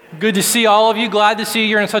Good to see all of you. Glad to see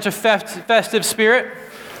you're in such a festive spirit.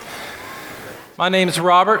 My name is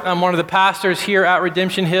Robert. I'm one of the pastors here at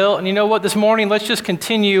Redemption Hill. And you know what? This morning, let's just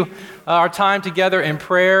continue our time together in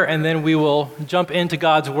prayer, and then we will jump into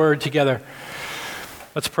God's Word together.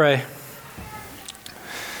 Let's pray.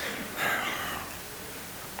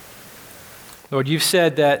 Lord, you've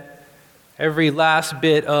said that every last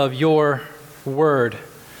bit of your Word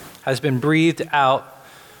has been breathed out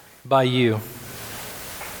by you.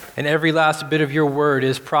 And every last bit of your word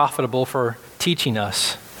is profitable for teaching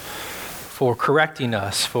us, for correcting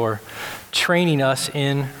us, for training us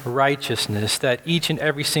in righteousness, that each and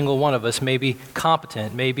every single one of us may be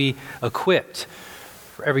competent, may be equipped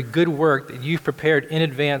for every good work that you've prepared in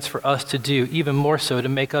advance for us to do, even more so to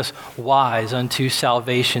make us wise unto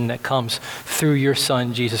salvation that comes through your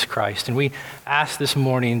Son, Jesus Christ. And we ask this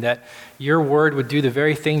morning that your word would do the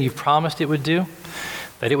very thing you've promised it would do,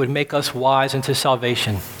 that it would make us wise unto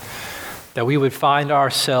salvation, that we would find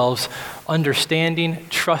ourselves understanding,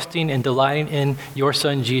 trusting, and delighting in your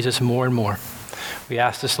Son, Jesus, more and more. We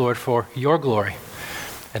ask this, Lord, for your glory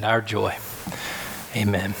and our joy.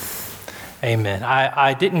 Amen. Amen.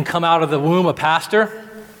 I didn't come out of the womb a pastor.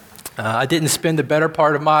 I didn't spend the better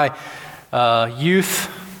part of my youth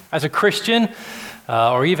as a Christian,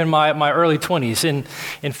 or even my early 20s.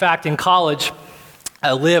 In fact, in college,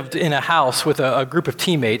 I lived in a house with a group of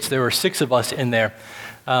teammates. There were 6 of us in there.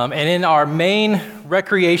 And in our main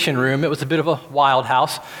recreation room, it was a bit of a wild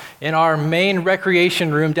house. In our main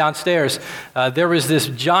recreation room downstairs, there was this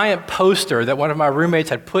giant poster that one of my roommates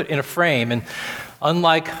had put in a frame. And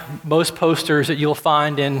unlike most posters that you'll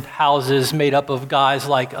find in houses made up of guys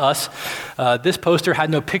like us, this poster had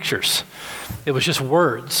no pictures. It was just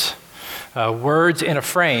words. Words in a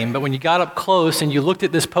frame. But when you got up close and you looked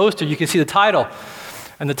at this poster, you could see the title.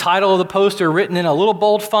 And the title of the poster, written in a little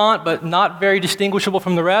bold font, but not very distinguishable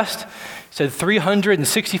from the rest, said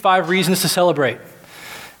 365 Reasons to Celebrate.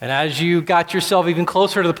 And as you got yourself even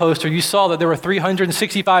closer to the poster, you saw that there were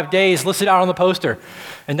 365 days listed out on the poster.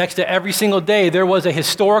 And next to every single day, there was a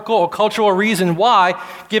historical or cultural reason why,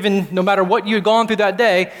 given no matter what you had gone through that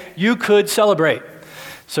day, you could celebrate.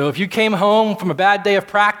 So if you came home from a bad day of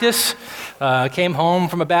practice, came home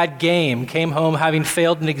from a bad game, came home having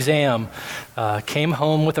failed an exam, came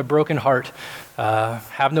home with a broken heart,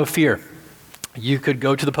 have no fear. You could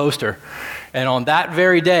go to the poster. And on that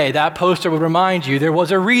very day, that poster would remind you there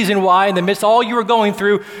was a reason why, in the midst of all you were going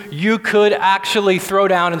through, you could actually throw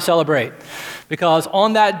down and celebrate. Because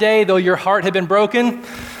on that day, though your heart had been broken,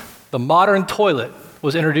 the modern toilet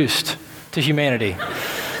was introduced to humanity.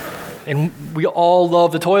 And we all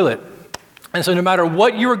love the toilet. And so no matter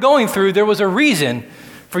what you were going through, there was a reason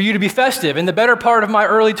for you to be festive. And the better part of my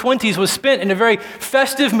early 20s was spent in a very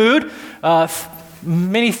festive mood.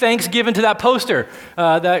 Many thanks given to that poster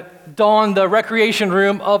that dawned the recreation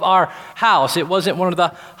room of our house. It wasn't one of the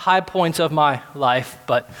high points of my life,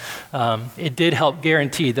 but it did help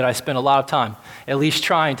guarantee that I spent a lot of time at least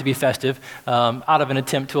trying to be festive out of an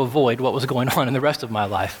attempt to avoid what was going on in the rest of my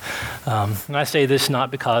life. And I say this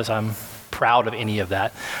not because I'm proud of any of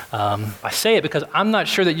that. I say it because I'm not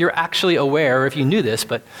sure that you're actually aware, or if you knew this,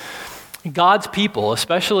 but God's people,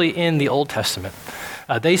 especially in the Old Testament,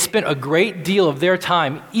 they spent a great deal of their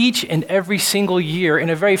time each and every single year in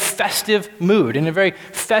a very festive mood, in a very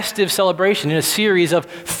festive celebration, in a series of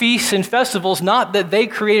feasts and festivals, not that they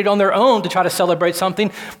created on their own to try to celebrate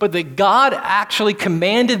something, but that God actually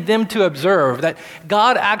commanded them to observe, that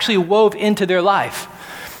God actually wove into their life.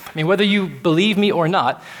 I mean, whether you believe me or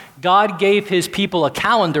not, God gave his people a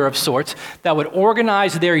calendar of sorts that would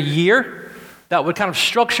organize their year, that would kind of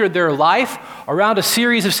structure their life around a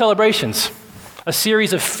series of celebrations, a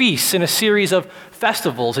series of feasts and a series of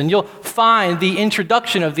festivals. And you'll find the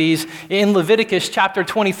introduction of these in Leviticus chapter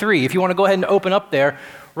 23. If you want to go ahead and open up there,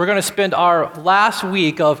 we're going to spend our last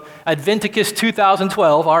week of Adventicus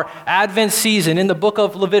 2012, our Advent season in the book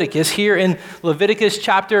of Leviticus, here in Leviticus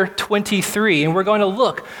chapter 23. And we're going to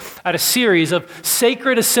look at a series of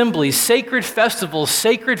sacred assemblies, sacred festivals,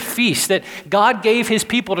 sacred feasts that God gave his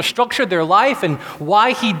people to structure their life, and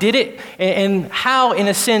why he did it, and how, in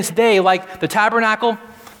a sense, they, like the tabernacle,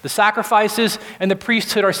 the sacrifices, and the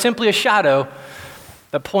priesthood, are simply a shadow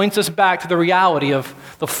that points us back to the reality of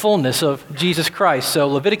the fullness of Jesus Christ. So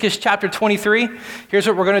Leviticus chapter 23, here's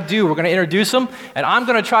what we're going to do. We're going to introduce them, and I'm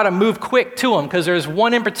going to try to move quick to them because there's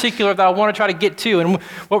one in particular that I want to try to get to. And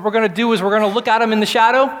what we're going to do is we're going to look at them in the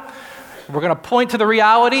shadow, we're going to point to the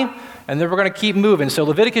reality, and then we're going to keep moving. So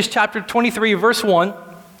Leviticus chapter 23, verse 1,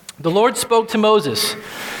 the Lord spoke to Moses,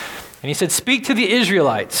 and he said, "Speak to the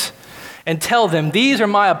Israelites and tell them, these are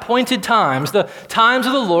my appointed times, the times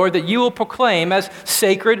of the Lord that you will proclaim as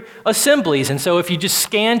sacred assemblies. And so if you just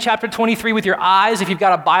scan chapter 23 with your eyes, if you've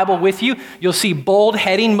got a Bible with you, you'll see bold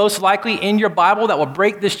heading most likely in your Bible that will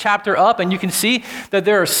break this chapter up. And you can see that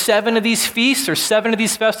there are 7 of these feasts or 7 of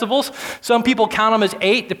these festivals. Some people count them as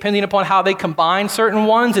 8, depending upon how they combine certain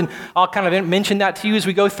ones. And I'll kind of mention that to you as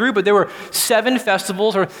we go through. But there were 7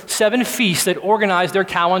 festivals or 7 feasts that organized their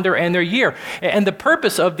calendar and their year. And the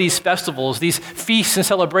purpose of these festivals, these feasts and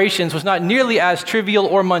celebrations, was not nearly as trivial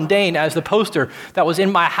or mundane as the poster that was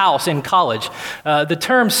in my house in college. The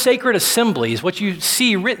term sacred assemblies, what you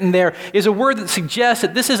see written there, is a word that suggests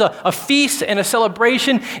that this is a feast and a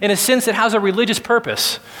celebration in a sense that has a religious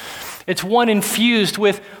purpose. It's one infused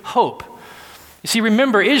with hope. You see,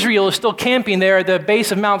 remember, Israel is still camping there at the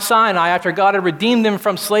base of Mount Sinai after God had redeemed them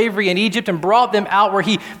from slavery in Egypt and brought them out where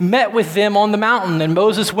he met with them on the mountain. And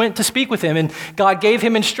Moses went to speak with him, and God gave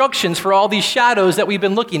him instructions for all these shadows that we've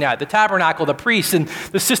been looking at, the tabernacle, the priests, and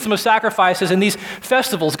the system of sacrifices and these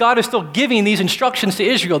festivals. God is still giving these instructions to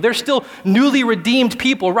Israel. They're still newly redeemed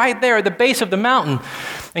people right there at the base of the mountain.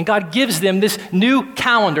 And God gives them this new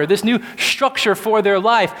calendar, this new structure for their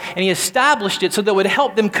life. And he established it so that it would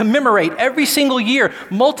help them commemorate every single year,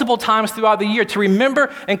 multiple times throughout the year, to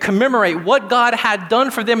remember and commemorate what God had done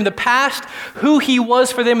for them in the past, who he was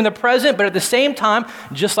for them in the present, but at the same time,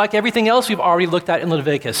 just like everything else we've already looked at in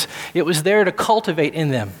Leviticus, it was there to cultivate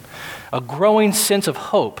in them a growing sense of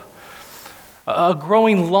hope, a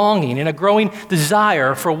growing longing, and a growing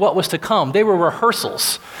desire for what was to come. They were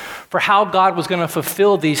rehearsals for how God was going to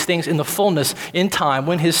fulfill these things in the fullness in time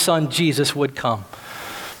when his son Jesus would come.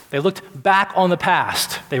 They looked back on the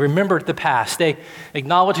past. They remembered the past. They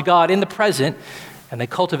acknowledged God in the present, and they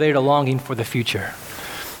cultivated a longing for the future.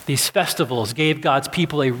 These festivals gave God's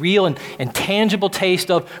people a real and tangible taste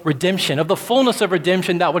of redemption, of the fullness of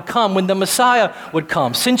redemption that would come when the Messiah would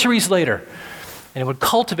come centuries later. And it would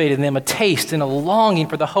cultivate in them a taste and a longing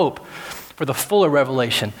for the hope, for the fuller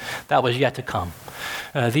revelation that was yet to come.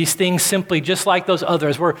 These things, simply just like those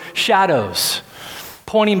others, were shadows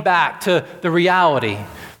pointing back to the reality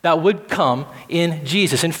that would come in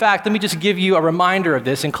Jesus. In fact, let me just give you a reminder of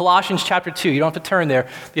this. In Colossians chapter 2, you don't have to turn there,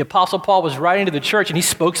 the Apostle Paul was writing to the church, and he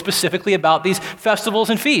spoke specifically about these festivals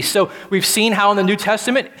and feasts. So we've seen how in the New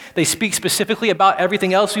Testament, they speak specifically about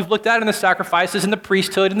everything else we've looked at in the sacrifices and the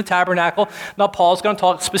priesthood and the tabernacle. Now Paul's going to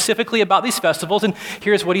talk specifically about these festivals, and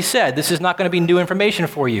here's what he said. This is not going to be new information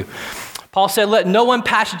for you. Paul said, let no one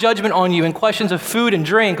pass judgment on you in questions of food and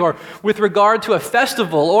drink, or with regard to a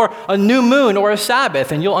festival or a new moon or a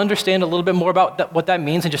Sabbath. And you'll understand a little bit more about what that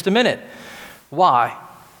means in just a minute. Why?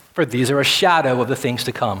 For these are a shadow of the things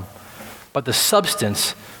to come, but the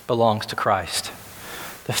substance belongs to Christ.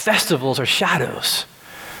 The festivals are shadows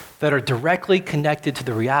that are directly connected to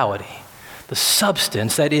the reality, the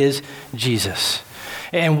substance that is Jesus.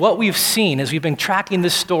 And what we've seen as we've been tracking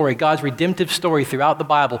this story, God's redemptive story throughout the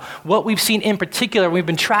Bible, what we've seen in particular, we've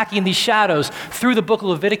been tracking these shadows through the book of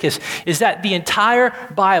Leviticus, is that the entire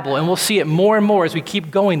Bible, and we'll see it more and more as we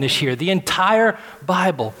keep going this year, the entire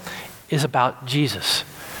Bible is about Jesus.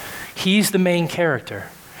 He's the main character.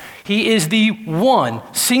 He is the one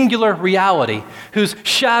singular reality whose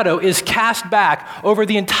shadow is cast back over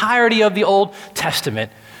the entirety of the Old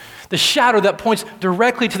Testament. The shadow that points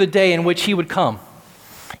directly to the day in which he would come.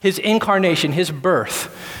 His incarnation, his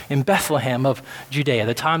birth in Bethlehem of Judea,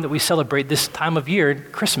 the time that we celebrate this time of year,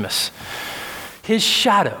 Christmas. His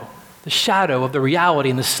shadow, the shadow of the reality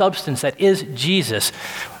and the substance that is Jesus,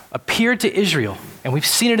 appeared to Israel, and we've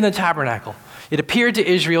seen it in the tabernacle. It appeared to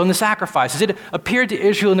Israel in the sacrifices. It appeared to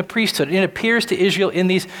Israel in the priesthood. And it appears to Israel in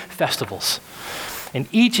these festivals. And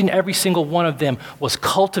each and every single one of them was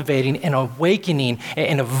cultivating and awakening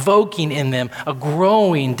and evoking in them a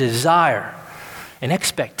growing desire, an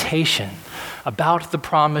expectation about the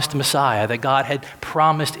promised Messiah that God had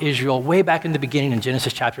promised Israel way back in the beginning in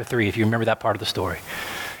Genesis chapter 3, if you remember that part of the story,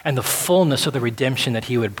 and the fullness of the redemption that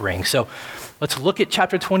he would bring. So let's look at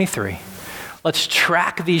chapter 23. Let's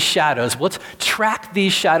track these shadows. Let's track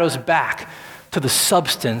these shadows back to the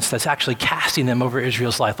substance that's actually casting them over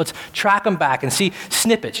Israel's life. Let's track them back and see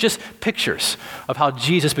snippets, just pictures of how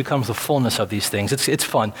Jesus becomes the fullness of these things. It's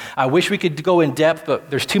fun. I wish we could go in depth, but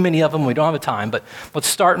there's too many of them. We don't have the time. But let's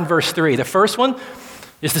start in verse 3. The first one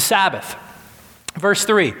is the Sabbath. Verse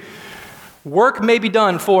 3, work may be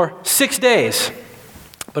done for 6 days,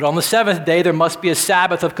 but on the seventh day there must be a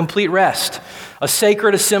Sabbath of complete rest, a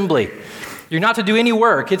sacred assembly. You're not to do any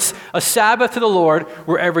work. It's a Sabbath to the Lord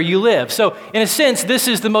wherever you live. So in a sense, this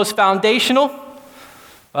is the most foundational,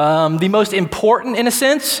 The most important, in a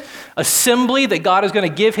sense, assembly that God is going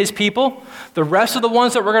to give his people. The rest of the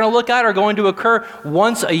ones that we're going to look at are going to occur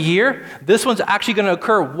once a year. This one's actually going to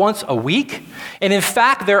occur once a week. And in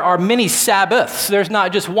fact, there are many Sabbaths. There's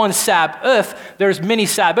not just one Sabbath, there's many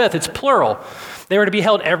Sabbath. It's plural. They were to be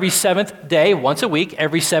held every seventh day, once a week,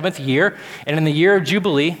 every seventh year. And in the year of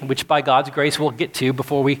Jubilee, which by God's grace we'll get to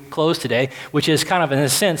before we close today, which is kind of, in a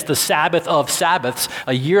sense, the Sabbath of Sabbaths,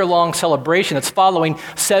 a year-long celebration that's following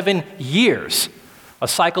 7 years, a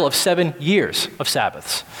cycle of 7 years of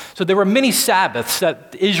Sabbaths. So there were many Sabbaths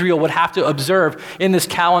that Israel would have to observe in this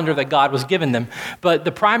calendar that God was giving them. But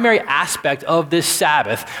the primary aspect of this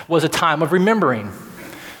Sabbath was a time of remembering.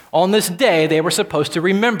 On this day, they were supposed to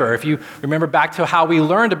remember. If you remember back to how we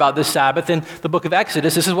learned about this Sabbath in the book of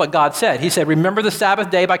Exodus, this is what God said. He said, remember the Sabbath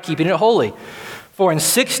day by keeping it holy. For in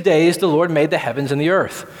 6 days the Lord made the heavens and the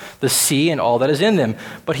earth, the sea and all that is in them.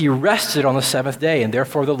 But he rested on the seventh day, and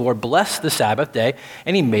therefore the Lord blessed the Sabbath day,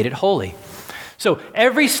 and he made it holy. So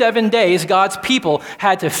every 7 days, God's people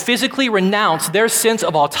had to physically renounce their sense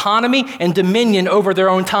of autonomy and dominion over their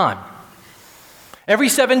own time. Every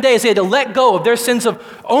 7 days, they had to let go of their sense of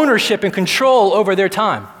ownership and control over their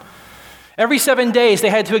time. Every 7 days, they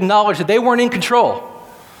had to acknowledge that they weren't in control.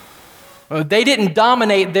 They didn't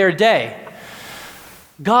dominate their day.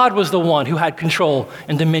 God was the one who had control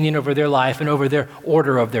and dominion over their life and over their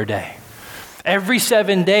order of their day. Every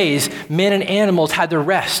 7 days, men and animals had to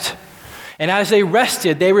rest. And as they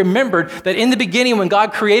rested, they remembered that in the beginning, when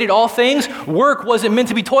God created all things, work wasn't meant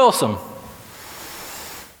to be toilsome.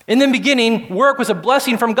 In the beginning, work was a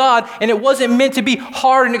blessing from God, and it wasn't meant to be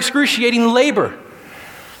hard and excruciating labor. In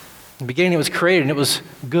the beginning, it was created, and it was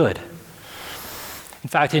good. In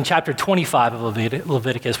fact, in chapter 25 of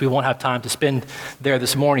Leviticus, we won't have time to spend there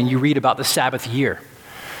this morning, you read about the Sabbath year.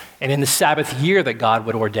 And in the Sabbath year that God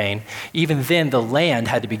would ordain, even then the land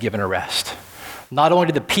had to be given a rest. Not only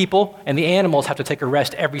did the people and the animals have to take a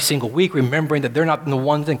rest every single week, remembering that they're not the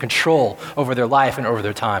ones in control over their life and over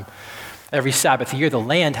their time. Every Sabbath year, the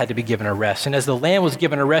land had to be given a rest. And as the land was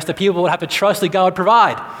given a rest, the people would have to trust that God would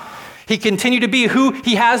provide. He continued to be who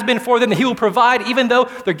he has been for them, that he will provide, even though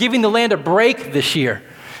they're giving the land a break this year.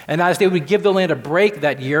 And as they would give the land a break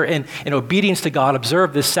that year in obedience to God,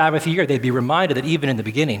 observe this Sabbath year, they'd be reminded that even in the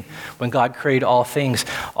beginning, when God created all things,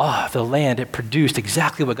 the land, it produced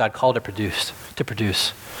exactly what God called it to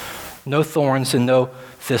produce. No thorns and no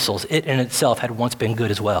thistles. It in itself had once been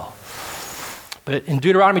good as well. But in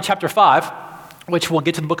Deuteronomy chapter 5, which we'll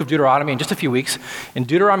get to the book of Deuteronomy in just a few weeks, in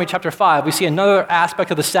Deuteronomy chapter 5, we see another aspect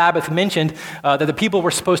of the Sabbath mentioned that the people were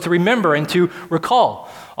supposed to remember and to recall.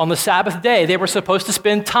 On the Sabbath day, they were supposed to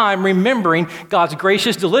spend time remembering God's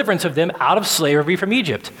gracious deliverance of them out of slavery from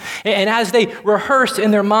Egypt. And as they rehearsed in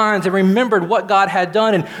their minds and remembered what God had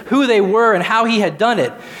done and who they were and how he had done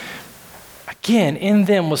it, again, in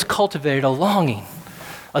them was cultivated a longing,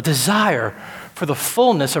 a desire for the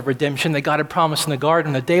fullness of redemption that God had promised in the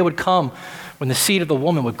garden. The day would come when the seed of the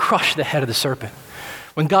woman would crush the head of the serpent.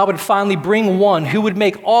 When God would finally bring one who would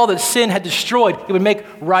make all that sin had destroyed, he would make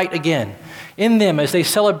right again. In them, as they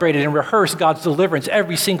celebrated and rehearsed God's deliverance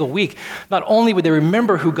every single week, not only would they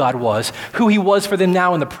remember who God was, who he was for them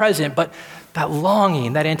now in the present, but that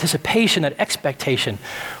longing, that anticipation, that expectation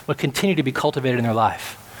would continue to be cultivated in their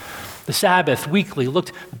life. The Sabbath weekly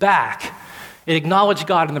looked back. It acknowledged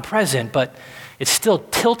God in the present, but it still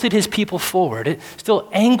tilted his people forward. It still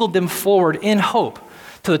angled them forward in hope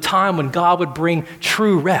to the time when God would bring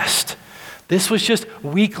true rest. This was just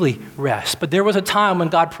weekly rest, but there was a time when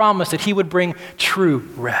God promised that he would bring true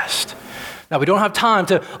rest. Now, we don't have time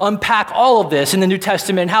to unpack all of this in the New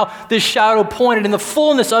Testament and how this shadow pointed in the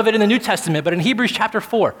fullness of it in the New Testament, but in Hebrews chapter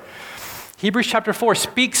 4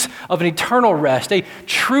 speaks of an eternal rest, a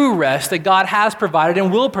true rest that God has provided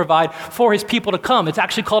and will provide for his people to come. It's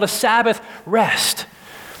actually called a Sabbath rest.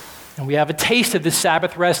 And we have a taste of this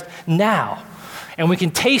Sabbath rest now. And we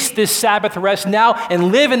can taste this Sabbath rest now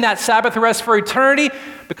and live in that Sabbath rest for eternity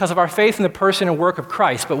because of our faith in the person and work of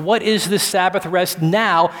Christ. But what is this Sabbath rest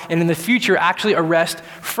now and in the future actually a rest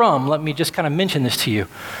from? Let me just kind of mention this to you.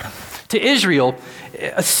 To Israel,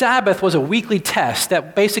 a Sabbath was a weekly test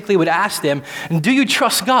that basically would ask them, do you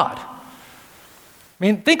trust God? I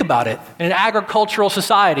mean, think about it. In an agricultural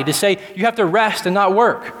society, to say you have to rest and not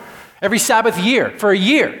work every Sabbath year, for a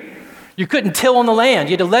year. You couldn't till on the land.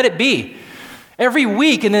 You had to let it be. Every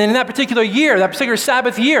week, and then in that particular year, that particular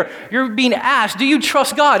Sabbath year, you're being asked, do you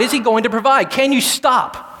trust God? Is he going to provide? Can you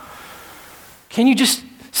stop? Can you just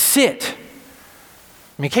sit?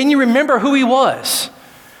 I mean, can you remember who he was?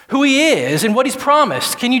 Who he is and what he's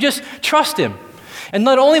promised? Can you just trust him? And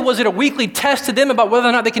not only was it a weekly test to them about whether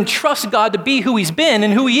or not they can trust God to be who he's been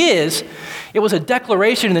and who he is, it was a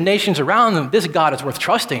declaration to the nations around them, this God is worth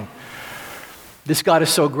trusting. This God is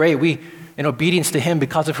so great. We, in obedience to him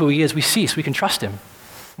because of who he is, we can trust him.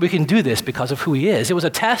 We can do this because of who he is. It was a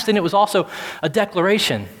test and it was also a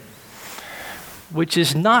declaration, which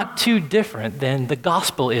is not too different than the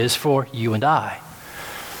gospel is for you and I.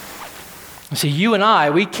 You see, you and I,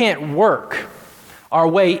 we can't work our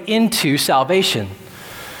way into salvation.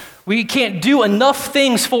 We can't do enough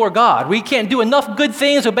things for God. We can't do enough good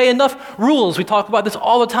things, obey enough rules. We talk about this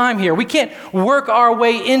all the time here. We can't work our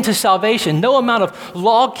way into salvation. No amount of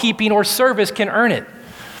law keeping or service can earn it.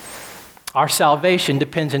 Our salvation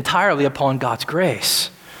depends entirely upon God's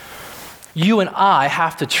grace. You and I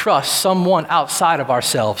have to trust someone outside of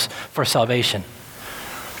ourselves for salvation.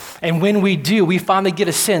 And when we do, we finally get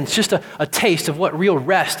a sense, just a taste of what real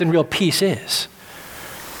rest and real peace is.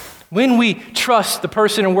 When we trust the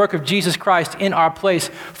person and work of Jesus Christ in our place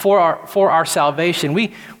for our salvation,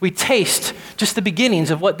 we taste just the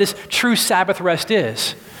beginnings of what this true Sabbath rest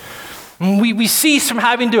is. We cease from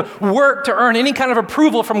having to work to earn any kind of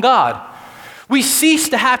approval from God. We cease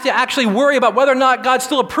to have to actually worry about whether or not God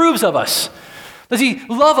still approves of us. Does he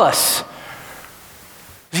love us?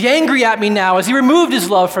 Is he angry at me now? Has he removed his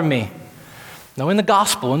love from me? No, in the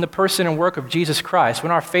gospel, in the person and work of Jesus Christ,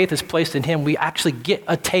 when our faith is placed in him, we actually get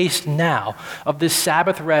a taste now of this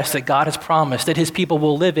Sabbath rest that God has promised that his people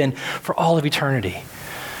will live in for all of eternity.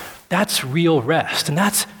 That's real rest, and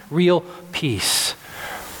that's real peace.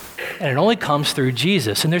 And it only comes through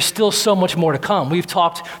Jesus. And there's still so much more to come. We've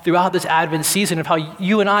talked throughout this Advent season of how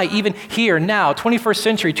you and I, even here now, 21st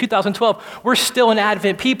century, 2012, we're still an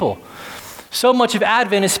Advent people. So much of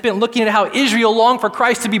Advent is spent looking at how Israel longed for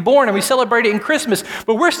Christ to be born, and we celebrate it in Christmas,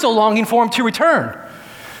 but we're still longing for him to return.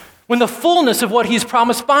 When the fullness of what he's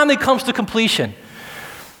promised finally comes to completion.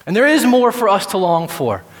 And there is more for us to long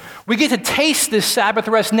for. We get to taste this Sabbath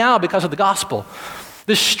rest now because of the gospel.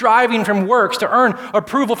 This striving from works to earn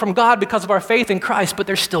approval from God because of our faith in Christ, but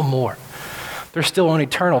there's still more. There's still an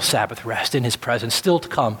eternal Sabbath rest in his presence, still to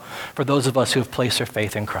come for those of us who have placed our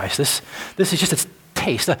faith in Christ. This is just a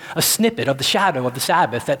taste, a snippet of the shadow of the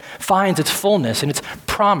Sabbath that finds its fullness and its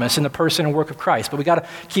promise in the person and work of Christ. But we got to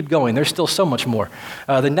keep going. There's still so much more.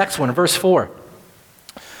 The next one, verse 4.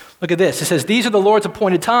 Look at this. It says, "These are the Lord's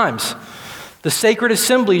appointed times. The sacred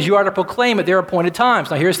assemblies you are to proclaim at their appointed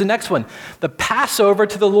times." Now here's the next one. "The Passover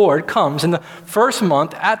to the Lord comes in the first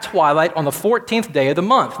month at twilight on the 14th day of the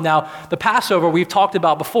month." Now, the Passover we've talked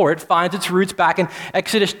about before. It finds its roots back in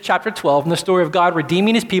Exodus chapter 12 in the story of God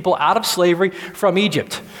redeeming his people out of slavery from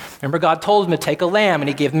Egypt. Remember, God told them to take a lamb, and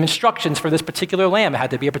he gave them instructions for this particular lamb. It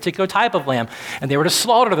had to be a particular type of lamb, and they were to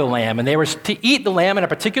slaughter the lamb, and they were to eat the lamb in a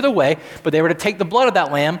particular way, but they were to take the blood of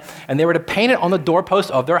that lamb, and they were to paint it on the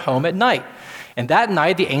doorpost of their home at night. And that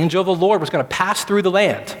night, the angel of the Lord was going to pass through the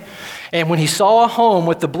land. And when he saw a home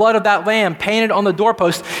with the blood of that lamb painted on the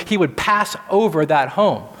doorpost, he would pass over that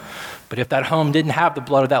home. But if that home didn't have the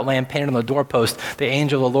blood of that lamb painted on the doorpost, the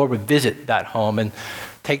angel of the Lord would visit that home and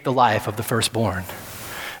take the life of the firstborn.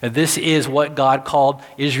 And this is what God called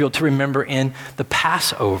Israel to remember in the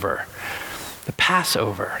Passover. The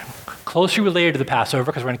Passover. Closely related to the Passover,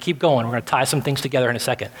 because we're going to keep going. We're going to tie some things together in a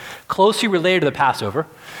second. Closely related to the Passover,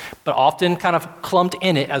 but often kind of clumped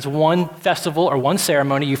in it as one festival or one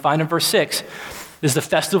ceremony you find in verse 6, is the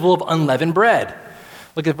festival of unleavened bread.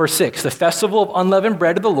 Look at verse 6. "The festival of unleavened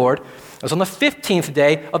bread to the Lord was on the 15th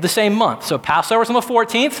day of the same month." So Passover is on the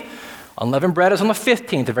 14th, unleavened bread is on the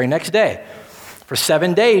 15th, the very next day. "For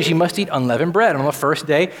 7 days you must eat unleavened bread. On the first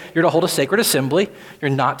day, you're to hold a sacred assembly.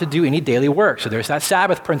 You're not to do any daily work." So there's that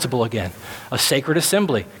Sabbath principle again. A sacred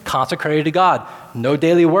assembly, consecrated to God, no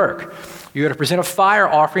daily work. "You are to present a fire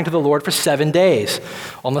offering to the Lord for 7 days.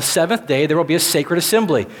 On the 7th day, there will be a sacred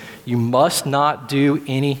assembly. You must not do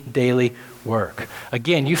any daily work."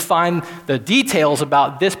 Again, you find the details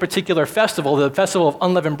about this particular festival, the festival of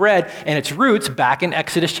unleavened bread, and its roots back in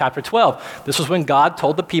Exodus chapter 12. This was when God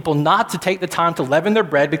told the people not to take the time to leaven their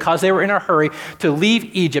bread because they were in a hurry to leave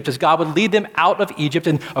Egypt, as God would lead them out of Egypt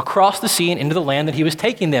and across the sea and into the land that he was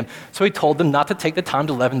taking them. So he told them not to take the time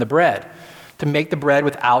to leaven the bread, to make the bread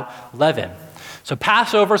without leaven. So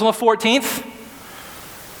Passover is on the 14th.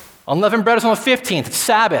 Unleavened bread is on the 15th. It's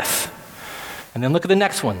Sabbath. And then look at the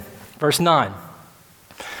next one. Verse 9,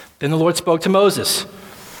 "Then the Lord spoke to Moses,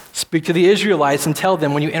 'Speak to the Israelites and tell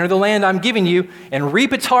them, when you enter the land I'm giving you and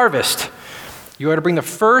reap its harvest, You are to bring the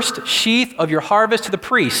first sheaf of your harvest to the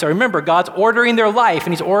priest. So remember, God's ordering their life,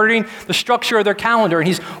 and he's ordering the structure of their calendar, and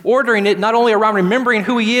he's ordering it not only around remembering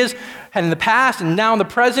who he is and in the past and now in the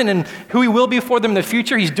present and who he will be for them in the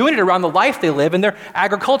future. He's doing it around the life they live in their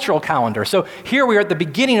agricultural calendar. So here we are at the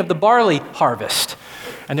beginning of the barley harvest.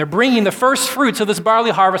 And they're bringing the first fruits of this barley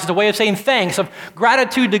harvest as a way of saying thanks, of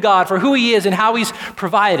gratitude to God for who he is and how he's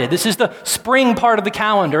provided. This is the spring part of the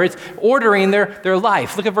calendar. It's ordering their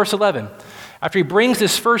life. Look at verse 11. After he brings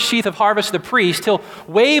this first sheaf of harvest to the priest, he'll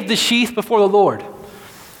wave the sheaf before the Lord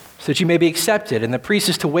so that you may be accepted. And the priest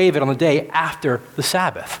is to wave it on the day after the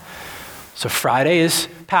Sabbath. So Friday is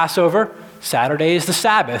Passover. Saturday is the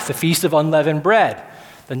Sabbath, the Feast of Unleavened Bread.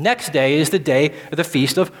 The next day is the day of the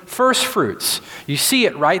Feast of First Fruits. You see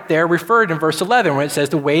it right there referred in verse 11 when it says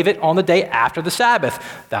to wave it on the day after the Sabbath.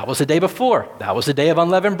 That was the day before. That was the day of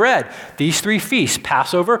unleavened bread. These three feasts,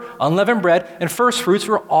 Passover, unleavened bread, and First Fruits,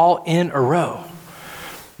 were all in a row.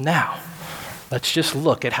 Now, let's just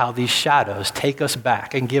look at how these shadows take us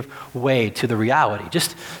back and give way to the reality.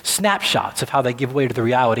 Just snapshots of how they give way to the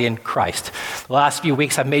reality in Christ. The last few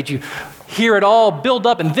weeks I've made you hear it all, build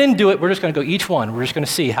up, and then do it. We're just going to go each one. We're just going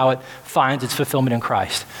to see how it finds its fulfillment in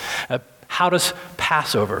Christ. How does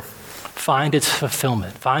Passover find its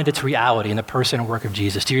fulfillment, find its reality in the person and work of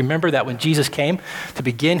Jesus? Do you remember that when Jesus came to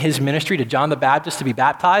begin his ministry to John the Baptist to be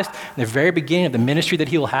baptized, in the very beginning of the ministry that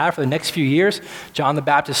he will have for the next few years, John the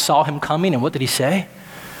Baptist saw him coming, and what did he say?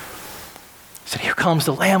 He said, "Here comes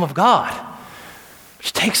the Lamb of God,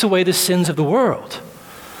 which takes away the sins of the world."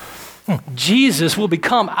 Jesus will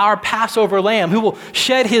become our Passover lamb who will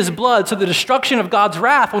shed his blood so the destruction of God's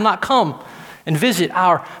wrath will not come and visit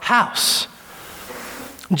our house.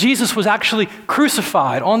 Jesus was actually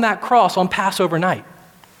crucified on that cross on Passover night.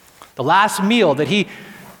 The last meal that he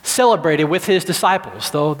celebrated with his disciples,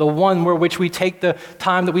 though the one where which we take the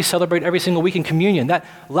time that we celebrate every single week in communion, that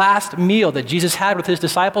last meal that Jesus had with his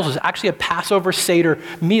disciples was actually a Passover Seder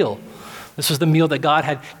meal. This was the meal that God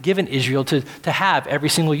had given Israel to have every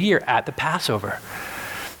single year at the Passover.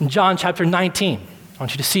 In John chapter 19, I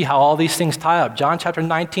want you to see how all these things tie up. John chapter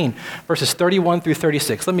 19, verses 31 through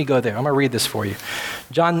 36. Let me go there. I'm going to read this for you.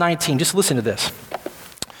 John 19, just listen to this.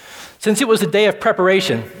 Since it was the day of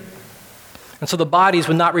preparation, and so the bodies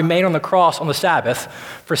would not remain on the cross on the Sabbath,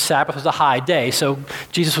 for Sabbath was a high day. So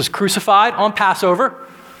Jesus was crucified on Passover.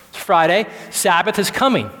 It's Friday. Sabbath is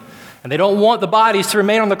coming. And they don't want the bodies to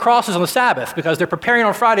remain on the crosses on the Sabbath because they're preparing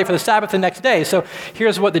on Friday for the Sabbath the next day. So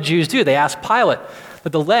here's what the Jews do. They ask Pilate that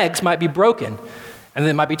the legs might be broken and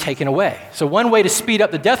they might be taken away. So one way to speed up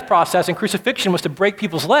the death process in crucifixion was to break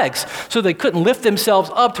people's legs so they couldn't lift themselves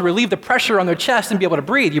up to relieve the pressure on their chest and be able to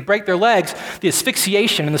breathe. You break their legs, the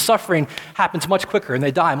asphyxiation and the suffering happens much quicker and they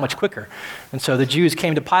die much quicker. And so the Jews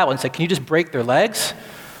came to Pilate and said, "Can you just break their legs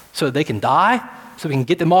so that they can die? So we can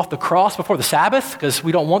get them off the cross before the Sabbath, because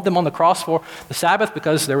we don't want them on the cross for the Sabbath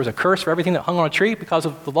because there was a curse for everything that hung on a tree because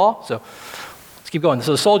of the law." So let's keep going.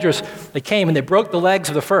 So the soldiers, they came and they broke the legs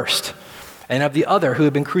of the first and of the other who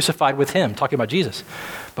had been crucified with him, talking about Jesus.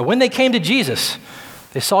 But when they came to Jesus,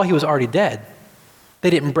 they saw he was already dead.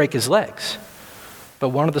 They didn't break his legs. But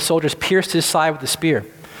one of the soldiers pierced his side with a spear,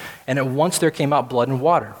 and at once there came out blood and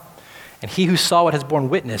water. And he who saw it has borne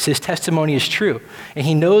witness. His testimony is true. And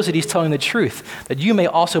he knows that he's telling the truth, that you may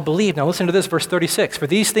also believe. Now listen to this, verse 36. For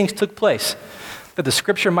these things took place, that the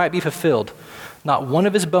scripture might be fulfilled. Not one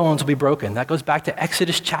of his bones will be broken. That goes back to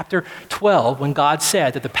Exodus chapter 12, when God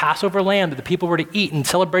said that the Passover lamb that the people were to eat in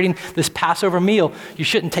celebrating this Passover meal, you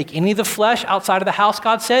shouldn't take any of the flesh outside of the house,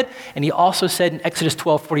 God said. And he also said in Exodus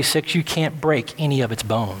 12:46, you can't break any of its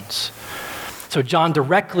bones. So John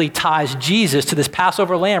directly ties Jesus to this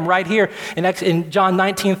Passover lamb right here in John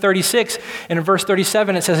 19:36. And in verse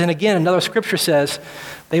 37 it says, and again another scripture says,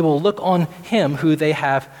 they will look on him who they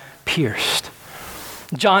have pierced.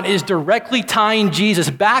 John is directly tying Jesus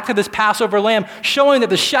back to this Passover lamb, showing that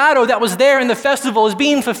the shadow that was there in the festival is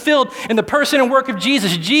being fulfilled in the person and work of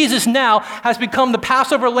Jesus. Jesus now has become the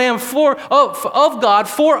Passover lamb of God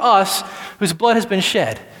for us, whose blood has been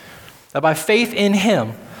shed, that by faith in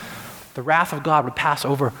him, the wrath of God would pass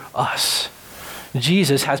over us.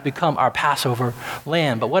 Jesus has become our Passover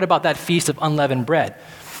lamb. But what about that feast of unleavened bread?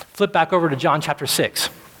 Flip back over to John chapter 6.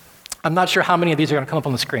 I'm not sure how many of these are going to come up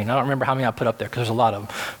on the screen. I don't remember how many I put up there because there's a lot of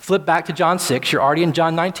them. Flip back to John 6. You're already in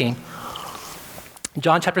John 19.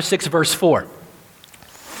 John chapter 6, verse 4.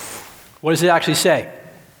 What does it actually say?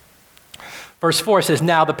 Verse 4 says,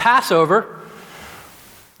 now the Passover,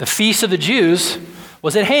 the feast of the Jews,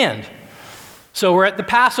 was at hand. So we're at the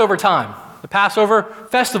Passover time. the Passover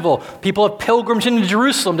festival. People have pilgrimed into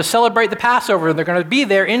Jerusalem to celebrate the Passover. They're going to be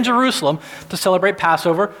there in Jerusalem to celebrate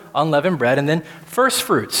Passover, unleavened bread, and then first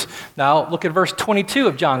fruits. Now look at verse 22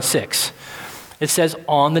 of John 6. It says,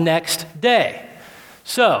 on the next day.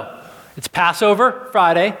 So it's Passover,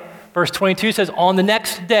 Friday. Verse 22 says, on the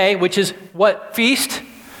next day, which is what feast?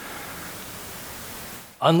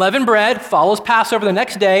 Unleavened bread follows Passover the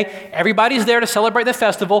next day. Everybody's there to celebrate the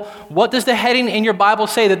festival. What does the heading in your Bible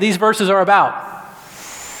say that these verses are about?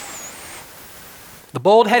 The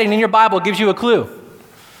bold heading in your Bible gives you a clue.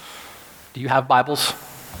 Do you have Bibles?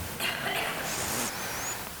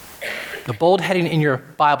 The bold heading in your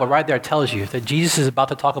Bible right there tells you that Jesus is about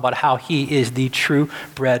to talk about how he is the true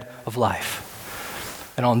bread of life.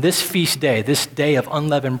 And on this feast day, this day of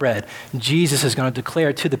unleavened bread, Jesus is going to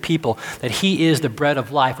declare to the people that he is the bread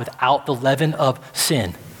of life without the leaven of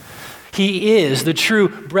sin. He is the true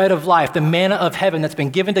bread of life, the manna of heaven that's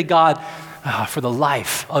been given to God for the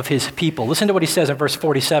life of his people. Listen to what he says in verse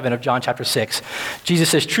 47 of John chapter 6. Jesus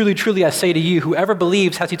says, truly, truly, I say to you, whoever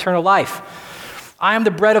believes has eternal life. I am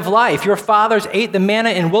the bread of life. Your fathers ate the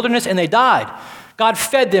manna in wilderness and they died. God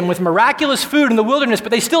fed them with miraculous food in the wilderness,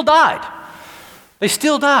 but they still died. They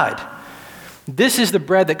still died. This is the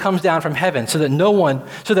bread that comes down from heaven so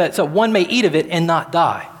that one may eat of it and not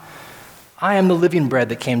die. I am the living bread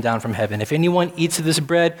that came down from heaven. If anyone eats of this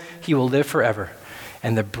bread, he will live forever.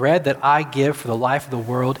 And the bread that I give for the life of the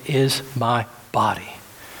world is my body.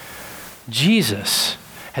 Jesus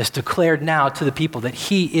has declared now to the people that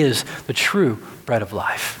he is the true bread of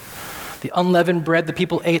life. The unleavened bread the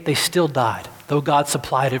people ate, they still died, though God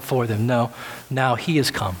supplied it for them. No, now he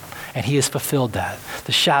has come. And he has fulfilled that.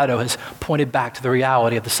 The shadow has pointed back to the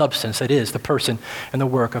reality of the substance that is the person and the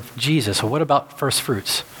work of Jesus. So what about first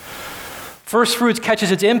fruits? First fruits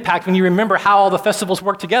catches its impact when you remember how all the festivals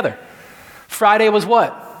work together. Friday was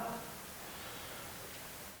what?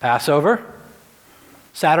 Passover.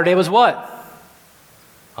 Saturday was what?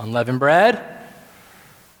 Unleavened bread.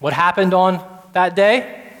 What happened on that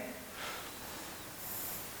day?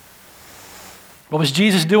 What was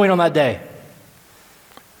Jesus doing on that day?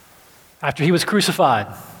 After he was crucified.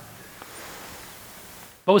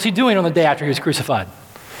 What was he doing on the day after he was crucified?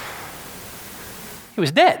 He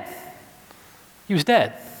was dead. He was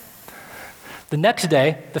dead. The next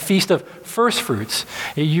day, the Feast of First Fruits,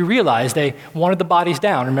 you realize they wanted the bodies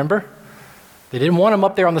down, remember? They didn't want them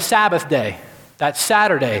up there on the Sabbath day, that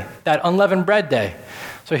Saturday, that unleavened bread day.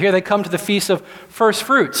 So here they come to the Feast of First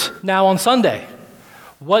Fruits, now on Sunday.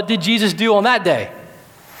 What did Jesus do on that day?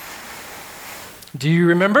 Do you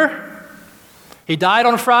remember? He died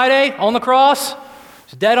on Friday on the cross.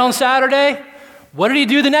 He's dead on Saturday. What did he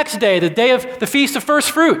do the next day, the day of the Feast of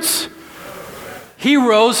First Fruits? He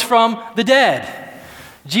rose from the dead.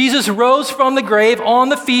 Jesus rose from the grave on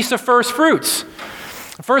the Feast of First Fruits.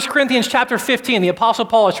 1 Corinthians chapter 15, the Apostle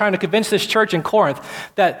Paul is trying to convince this church in Corinth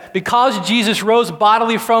that because Jesus rose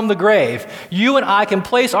bodily from the grave, you and I can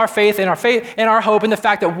place our faith and our hope in the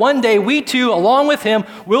fact that one day we too, along with him,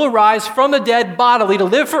 will rise from the dead bodily to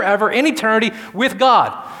live forever in eternity with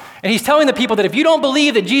God. And he's telling the people that if you don't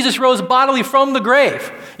believe that Jesus rose bodily from the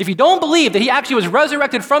grave, if you don't believe that he actually was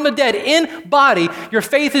resurrected from the dead in body, your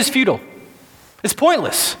faith is futile. It's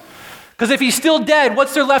pointless. Because if he's still dead,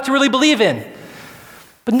 what's there left to really believe in?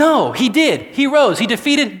 But no, he did. He rose. He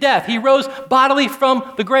defeated death. He rose bodily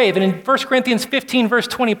from the grave. And in 1 Corinthians 15, verse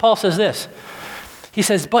 20, Paul says this. He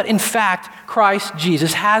says, but in fact, Christ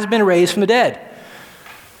Jesus has been raised from the dead,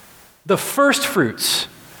 the first fruits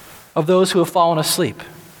of those who have fallen asleep.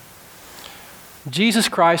 Jesus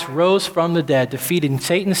Christ rose from the dead, defeating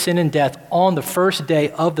Satan, sin, and death on the first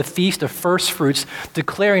day of the Feast of First Fruits,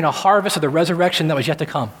 declaring a harvest of the resurrection that was yet to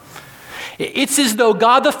come. It's as though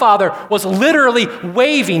God the Father was literally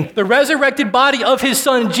waving the resurrected body of his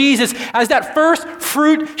son Jesus as that first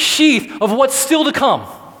fruit sheath of what's still to come,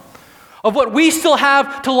 of what we still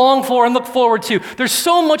have to long for and look forward to. There's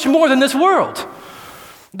so much more than this world.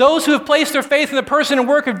 Those who have placed their faith in the person and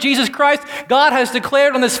work of Jesus Christ, God has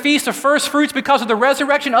declared on this Feast of First Fruits because of the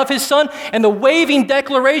resurrection of his Son and the waving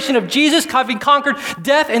declaration of Jesus having conquered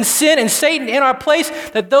death and sin and Satan in our place,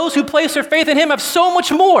 that those who place their faith in him have so much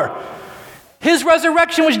more. His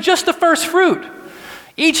resurrection was just the first fruit.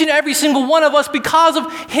 Each and every single one of us, because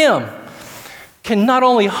of him, can not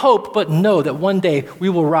only hope but know that one day we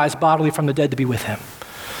will rise bodily from the dead to be with him.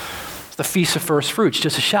 It's the Feast of First Fruits,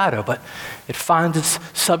 just a shadow, but it finds its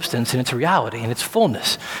substance and its reality and its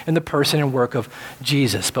fullness in the person and work of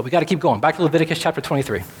Jesus. But we got to keep going. Back to Leviticus chapter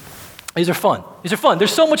 23. These are fun.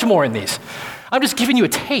 There's so much more in these. I'm just giving you a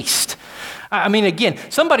taste. I mean, again,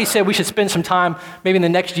 somebody said we should spend some time, maybe in the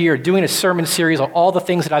next year, doing a sermon series on all the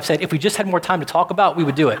things that I've said. If we just had more time to talk about, we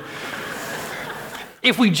would do it.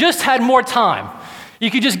 If we just had more time,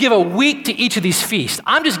 you could just give a week to each of these feasts.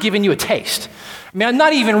 I'm just giving you a taste. I mean, I'm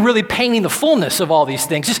not even really painting the fullness of all these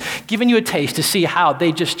things, just giving you a taste to see how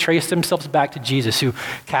they just trace themselves back to Jesus, who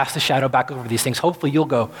cast the shadow back over these things. Hopefully you'll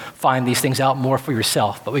go find these things out more for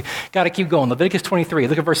yourself. But we got to keep going. Leviticus 23,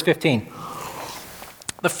 look at verse 15.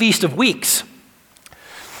 The Feast of Weeks.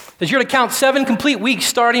 That you're to count 7 complete weeks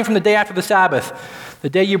starting from the day after the Sabbath, the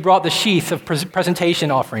day you brought the sheath of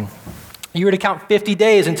presentation offering. You were to count 50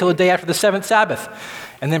 days until the day after the 7th Sabbath,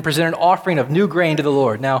 and then present an offering of new grain to the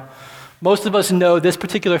Lord. Now, most of us know this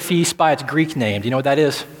particular feast by its Greek name. Do you know what that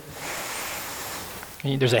is?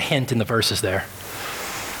 There's a hint in the verses there.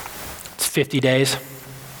 It's 50 days.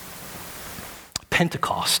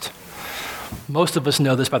 Pentecost. Most of us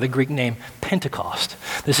know this by the Greek name Pentecost.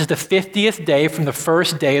 This is the 50th day from the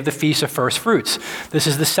first day of the Feast of First Fruits. This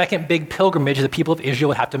is the second big pilgrimage the people of Israel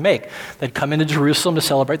would have to make. They'd come into Jerusalem to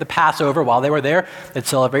celebrate the Passover. While they were there, they'd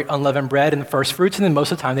celebrate unleavened bread and the first fruits, and then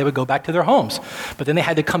most of the time they would go back to their homes. But then they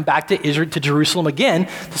had to come back to Jerusalem again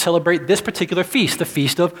to celebrate this particular feast, the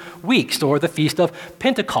Feast of Weeks, or the Feast of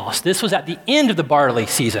Pentecost. This was at the end of the barley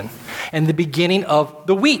season and the beginning of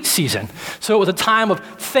the wheat season. So it was a time of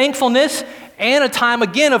thankfulness and a time,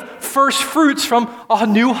 again, of first fruits from a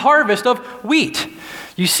new harvest of wheat.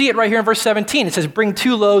 You see it right here in verse 17. It says, bring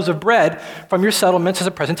 2 loaves of bread from your settlements as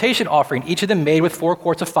a presentation offering, each of them made with 4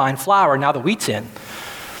 quarts of fine flour. Now the wheat's in.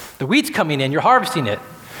 The wheat's coming in. You're harvesting it.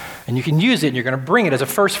 And you can use it, and you're going to bring it as a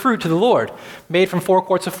first fruit to the Lord, made from 4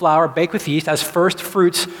 quarts of flour, baked with yeast, as first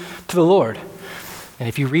fruits to the Lord. And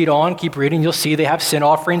if you read on, keep reading, you'll see they have sin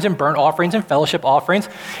offerings and burnt offerings and fellowship offerings.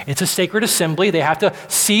 It's a sacred assembly. They have to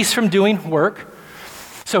cease from doing work.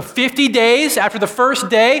 So 50 days after the first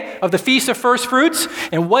day of the Feast of First Fruits,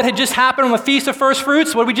 and what had just happened on the Feast of First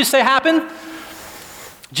Fruits? What did we just say happened?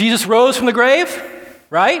 Jesus rose from the grave,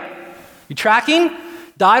 right? You tracking?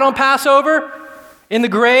 Died on Passover, in the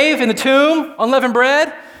grave, in the tomb, unleavened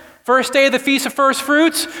bread. First day of the Feast of First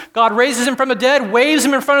Fruits, God raises him from the dead, waves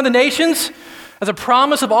him in front of the nations as a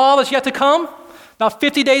promise of all that's yet to come. Now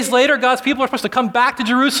 50 days later, God's people are supposed to come back to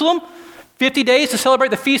Jerusalem. 50 days to celebrate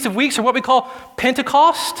the Feast of Weeks, or what we call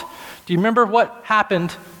Pentecost. Do you remember what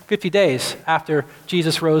happened 50 days after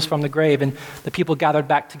Jesus rose from the grave and the people gathered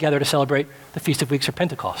back together to celebrate the Feast of Weeks, or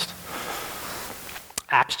Pentecost?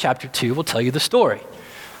 Acts chapter 2 will tell you the story.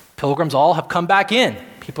 Pilgrims all have come back in.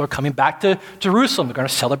 People are coming back to Jerusalem. They're going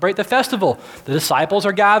to celebrate the festival. The disciples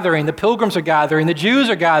are gathering. The pilgrims are gathering. The Jews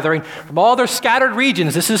are gathering from all their scattered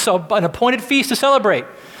regions. This is an appointed feast to celebrate.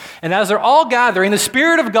 And as they're all gathering, the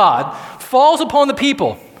Spirit of God falls upon the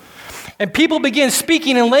people. And people begin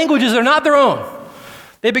speaking in languages that are not their own.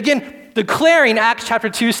 They begin declaring, Acts chapter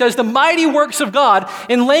 2 says, the mighty works of God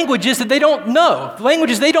in languages that they don't know,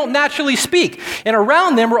 languages they don't naturally speak. And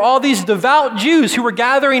around them were all these devout Jews who were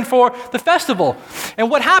gathering for the festival.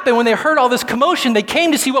 And what happened when they heard all this commotion, they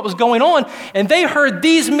came to see what was going on, and they heard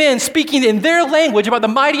these men speaking in their language about the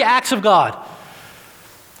mighty acts of God.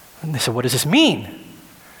 And they said, what does this mean?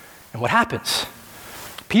 And what happens?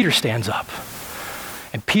 Peter stands up.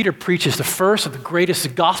 And Peter preaches the first of the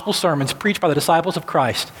greatest gospel sermons preached by the disciples of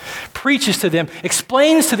Christ. Preaches to them,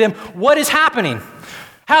 explains to them what is happening,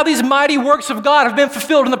 how these mighty works of God have been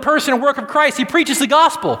fulfilled in the person and work of Christ. He preaches the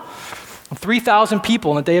gospel. And 3,000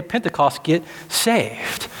 people on the day of Pentecost get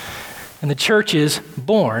saved. And the church is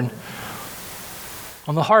born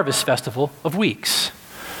on the harvest festival of weeks,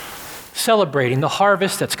 celebrating the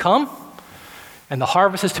harvest that's come, and the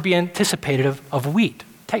harvest is to be anticipated of wheat,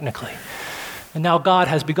 technically. And now God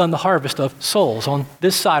has begun the harvest of souls on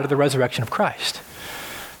this side of the resurrection of Christ.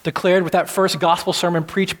 Declared with that first gospel sermon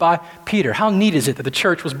preached by Peter. How neat is it that the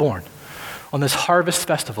church was born on this harvest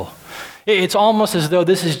festival? It's almost as though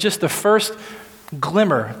this is just the first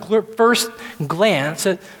glimmer, first glance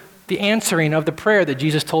at the answering of the prayer that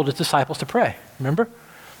Jesus told his disciples to pray. Remember?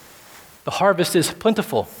 The harvest is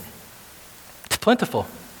plentiful. It's plentiful.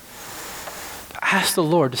 Ask the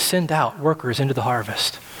Lord to send out workers into the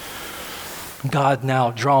harvest. God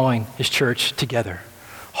now drawing his church together,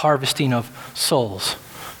 harvesting of souls,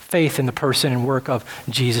 faith in the person and work of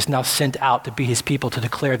Jesus, now sent out to be his people to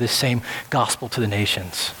declare this same gospel to the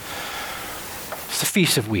nations. It's the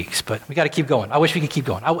Feast of Weeks, but we got to keep going. I wish we could keep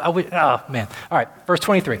going. Oh, man. All right, verse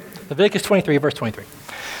 23. Leviticus 23, verse 23.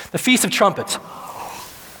 The Feast of Trumpets.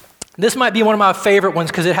 This might be one of my favorite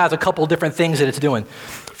ones because it has a couple different things that it's doing.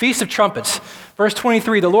 Feast of Trumpets. Verse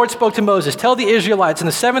 23, the Lord spoke to Moses, tell the Israelites in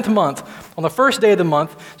the 7th month, on the first day of the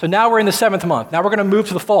month, so now we're in the 7th month. Now we're going to move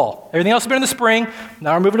to the fall. Everything else has been in the spring,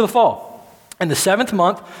 now we're moving to the fall. In the 7th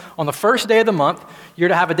month, on the first day of the month, you're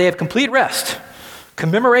to have a day of complete rest,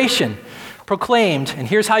 commemoration, proclaimed. And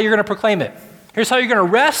here's how you're going to proclaim it. Here's how you're going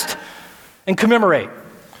to rest and commemorate.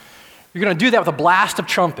 You're going to do that with a blast of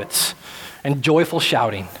trumpets and joyful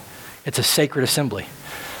shouting. It's a sacred assembly.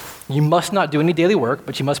 You must not do any daily work,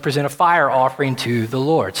 but you must present a fire offering to the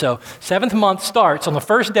Lord. So 7th month starts on the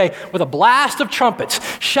first day with a blast of trumpets,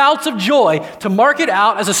 shouts of joy to mark it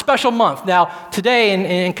out as a special month. Now,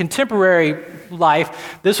 today in contemporary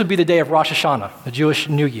life, this would be the day of Rosh Hashanah, the Jewish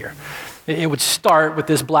New Year. It would start with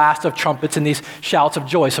this blast of trumpets and these shouts of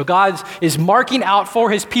joy. So God is marking out for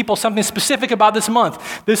his people something specific about this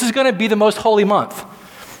month. This is going to be the most holy month.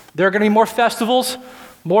 There are going to be more festivals,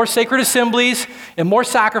 more sacred assemblies, and more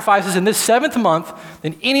sacrifices in this 7th month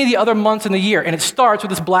than any of the other months in the year. And it starts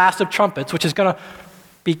with this blast of trumpets, which is going to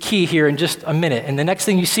be key here in just a minute. And the next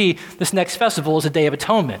thing you see, this next festival is a Day of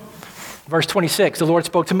Atonement. Verse 26, the Lord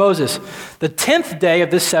spoke to Moses. The 10th day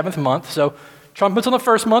of this 7th month, so trumpets on the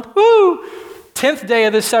first month, woo! 10th day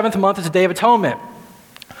of this 7th month is a Day of Atonement.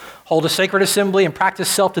 Hold a sacred assembly and practice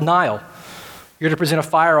self-denial. You're to present a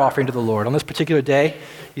fire offering to the Lord. On this particular day,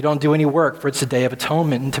 you don't do any work, for it's a day of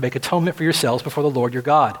atonement and to make atonement for yourselves before the Lord your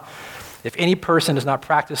God. If any person does not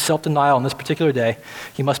practice self-denial on this particular day,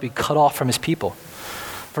 he must be cut off from his people.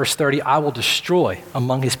 Verse 30, I will destroy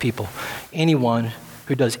among his people anyone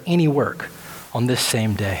who does any work on this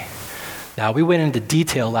same day. Now, we went into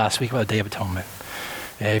detail last week about the Day of Atonement.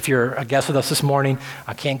 If you're a guest with us this morning,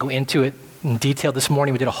 I can't go into it in detail this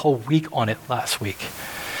morning. We did a whole week on it last week.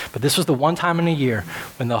 But this was the one time in a year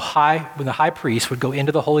when the high priest would go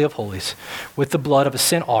into the Holy of Holies with the blood of a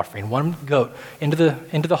sin offering, one goat, into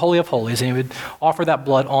the Holy of Holies, and he would offer that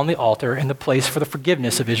blood on the altar in the place for the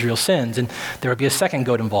forgiveness of Israel's sins. And there would be a second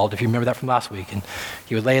goat involved, if you remember that from last week. And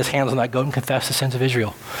he would lay his hands on that goat and confess the sins of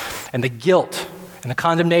Israel. And the guilt and the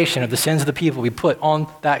condemnation of the sins of the people we put on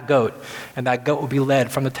that goat, and that goat would be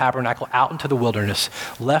led from the tabernacle out into the wilderness,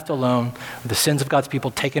 left alone, with the sins of God's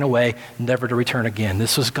people taken away, never to return again.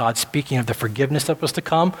 This was God speaking of the forgiveness that was to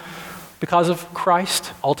come because of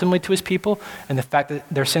Christ, ultimately to his people, and the fact that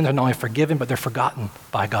their sins are not only forgiven, but they're forgotten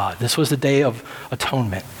by God. This was the Day of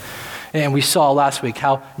Atonement. And we saw last week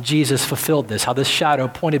how Jesus fulfilled this, how this shadow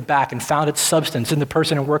pointed back and found its substance in the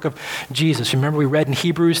person and work of Jesus. Remember, we read in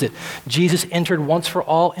Hebrews that Jesus entered once for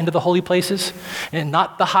all into the holy places, and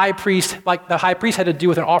not the high priest, like the high priest had to do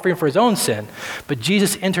with an offering for his own sin, but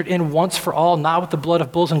Jesus entered in once for all, not with the blood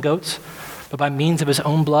of bulls and goats, but by means of his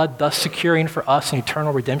own blood, thus securing for us an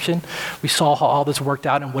eternal redemption. We saw how all this worked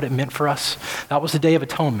out and what it meant for us. That was the Day of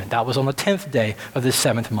Atonement. That was on the 10th day of this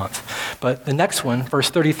 7th month. But the next one, verse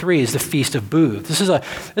 33, is the Feast of Booths. This is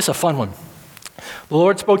a fun one. The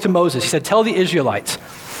Lord spoke to Moses. He said, tell the Israelites,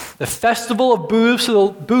 the festival of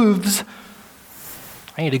booths,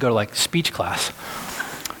 I need to go to like speech class.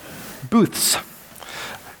 Booths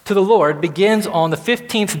to the Lord begins on the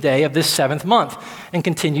 15th day of this 7th month and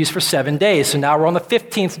continues for 7 days. So now we're on the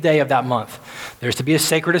 15th day of that month. There's to be a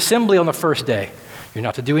sacred assembly on the first day. You're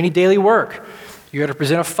not to do any daily work. You are to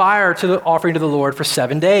present a fire to the offering to the Lord for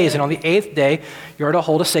 7 days. And on the 8th day, you are to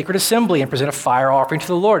hold a sacred assembly and present a fire offering to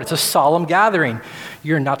the Lord. It's a solemn gathering.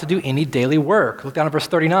 You're not to do any daily work. Look down at verse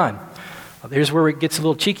 39. Here's where it gets a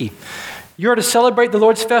little cheeky. You are to celebrate the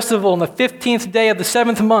Lord's festival on the 15th day of the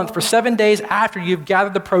 7th month for 7 days after you've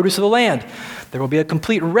gathered the produce of the land. There will be a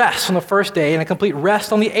complete rest on the first day and a complete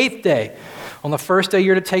rest on the 8th day. On the first day,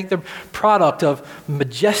 you're to take the product of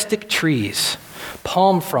majestic trees,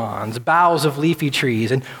 palm fronds, boughs of leafy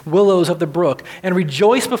trees, and willows of the brook, and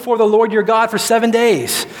rejoice before the Lord your God for 7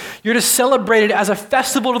 days. You're to celebrate it as a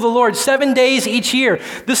festival to the Lord 7 days each year.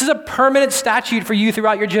 This is a permanent statute for you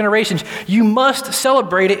throughout your generations. You must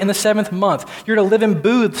celebrate it in the 7th month. You're to live in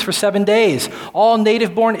booths for 7 days. All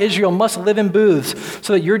native-born Israel must live in booths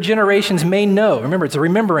so that your generations may know. Remember, it's a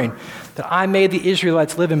remembering that I made the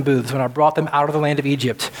Israelites live in booths when I brought them out of the land of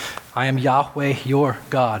Egypt. I am Yahweh, your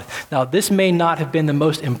God. Now, this may not have been the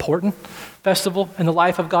most important festival in the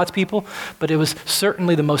life of God's people, but it was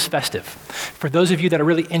certainly the most festive. For those of you that are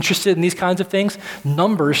really interested in these kinds of things,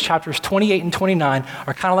 Numbers chapters 28 and 29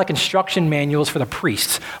 are kind of like instruction manuals for the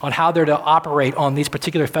priests on how they're to operate on these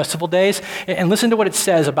particular festival days. And listen to what it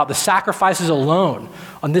says about the sacrifices alone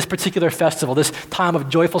on this particular festival, this time of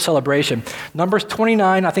joyful celebration. Numbers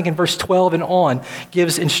 29, I think in verse 12 and on,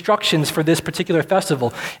 gives instructions for this particular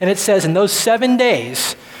festival. And it says in those 7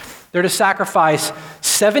 days, they're to sacrifice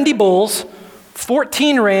 70 bulls,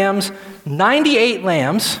 14 rams, 98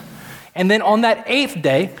 lambs, and then on that 8th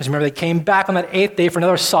day, because remember they came back on that 8th day for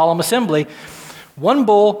another solemn assembly, 1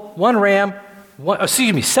 bull, 1 ram,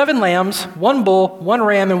 7 lambs, 1 bull, 1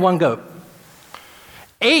 ram, and 1 goat.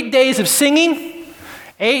 8 days of singing,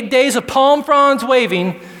 8 days of palm fronds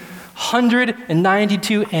waving,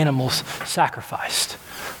 192 animals sacrificed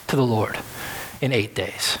to the Lord in 8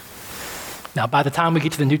 days. Now, by the time we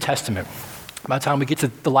get to the New Testament, by the time we get to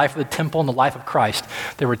the life of the temple and the life of Christ,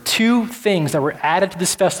 there were 2 things that were added to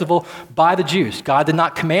this festival by the Jews. God did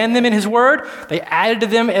not command them in his word. They added to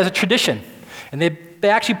them as a tradition. And they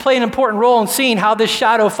actually play an important role in seeing how this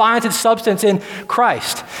shadow finds its substance in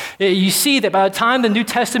Christ. You see that by the time the New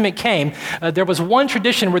Testament came, there was one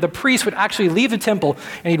tradition where the priest would actually leave the temple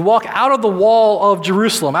and he'd walk out of the wall of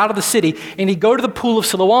Jerusalem, out of the city, and he'd go to the pool of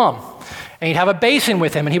Siloam. And he'd have a basin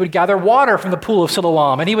with him, and he would gather water from the pool of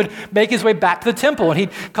Siloam, and he would make his way back to the temple, and he'd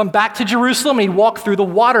come back to Jerusalem, and he'd walk through the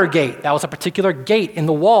water gate. That was a particular gate in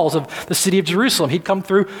the walls of the city of Jerusalem. He'd come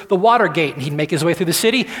through the water gate, and he'd make his way through the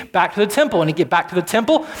city back to the temple. And he'd get back to the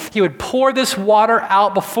temple, he would pour this water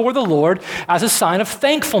out before the Lord as a sign of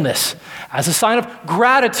thankfulness, as a sign of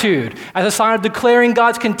gratitude, as a sign of declaring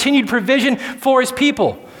God's continued provision for his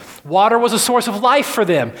people. Water was a source of life for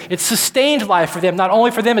them. It sustained life for them, not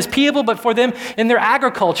only for them as people, but for them in their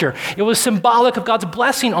agriculture. It was symbolic of God's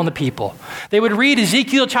blessing on the people. They would read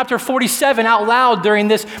Ezekiel chapter 47 out loud during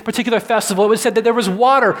this particular festival. It was said that there was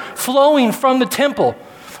water flowing from the temple,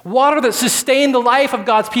 water that sustained the life of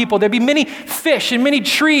God's people. There'd be many fish and many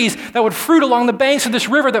trees that would fruit along the banks of this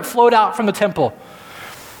river that flowed out from the temple.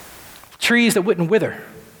 Trees that wouldn't wither.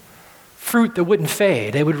 Fruit that wouldn't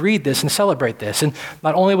fade. They would read this and celebrate this. And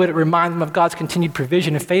not only would it remind them of God's continued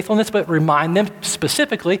provision and faithfulness, but remind them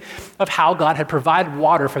specifically of how God had provided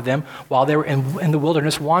water for them while they were in the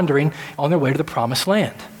wilderness wandering on their way to the promised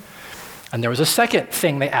land. And there was a second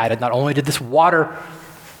thing they added. Not only did this water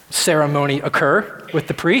ceremony occur with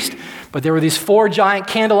the priest, but there were these 4 giant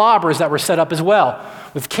candelabras that were set up as well,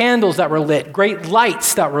 with candles that were lit, great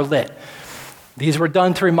lights that were lit. These were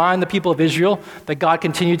done to remind the people of Israel that God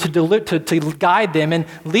continued to guide them and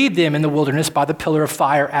lead them in the wilderness by the pillar of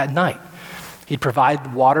fire at night. He'd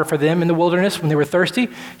provide water for them in the wilderness when they were thirsty.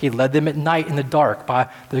 He led them at night in the dark by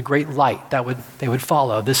the great light that they would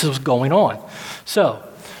follow. This was going on. So,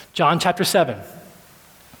 John chapter 7.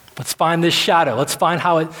 Let's find this shadow. Let's find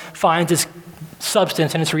how it finds its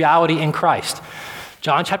substance and its reality in Christ.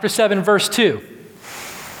 John chapter 7, verse 2.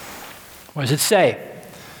 What does it say?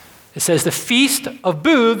 It says, the Feast of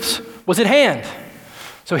Booths was at hand.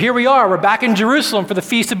 So here we are. We're back in Jerusalem for the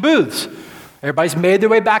Feast of Booths. Everybody's made their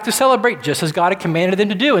way back to celebrate just as God had commanded them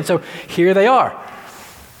to do. And so here they are.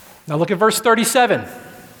 Now look at verse 37.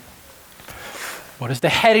 What does the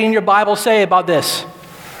heading in your Bible say about this?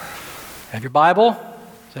 Have your Bible?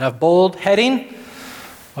 Does it have bold heading?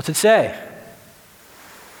 What's it say?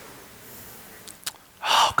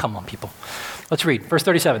 Oh, come on, people. Let's read. Verse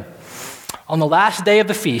 37. On the last day of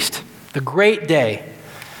the feast, the great day,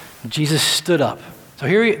 Jesus stood up. So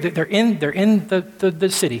here they're in the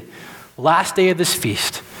city. Last day of this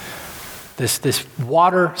feast. This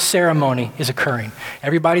water ceremony is occurring.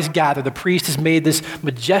 Everybody's gathered. The priest has made this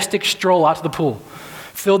majestic stroll out to the pool.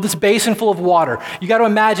 Filled this basin full of water. You got to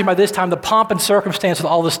imagine by this time the pomp and circumstance of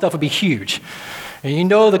all this stuff would be huge. And you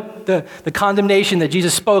know the condemnation that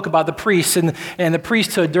Jesus spoke about the priests and the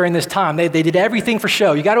priesthood during this time. They did everything for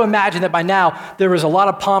show. You got to imagine that by now there was a lot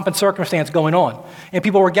of pomp and circumstance going on. And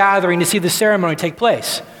people were gathering to see the ceremony take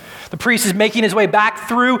place. The priest is making his way back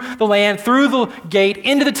through the land, through the gate,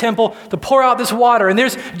 into the temple to pour out this water. And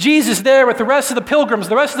there's Jesus there with the rest of the pilgrims,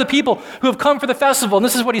 the rest of the people who have come for the festival. And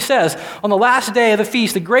this is what he says. On the last day of the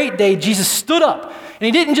feast, the great day, Jesus stood up. And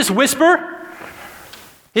he didn't just whisper.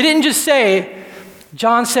 He didn't just say,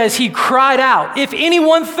 John says he cried out, if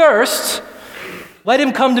anyone thirsts, let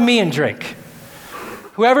him come to me and drink.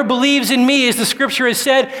 Whoever believes in me, as the scripture has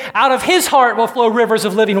said, out of his heart will flow rivers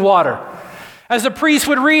of living water. As the priest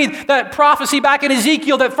would read that prophecy back in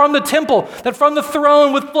Ezekiel that from the temple, that from the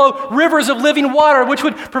throne would flow rivers of living water, which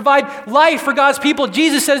would provide life for God's people.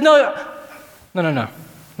 Jesus says, no.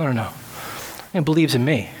 And believes in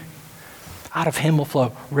me. Out of him will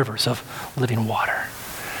flow rivers of living water.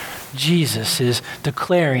 Jesus is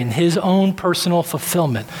declaring his own personal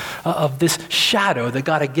fulfillment of this shadow that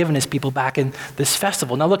God had given his people back in this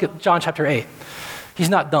festival. Now look at John chapter 8. He's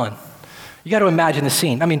not done. You got to imagine the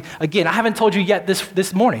scene. I mean, again, I haven't told you yet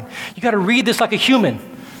this morning. You got to read this like a human.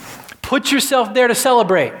 Put yourself there to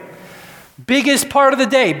celebrate. Biggest part of the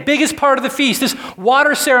day, biggest part of the feast, this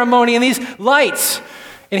water ceremony and these lights.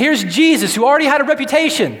 And here's Jesus, who already had a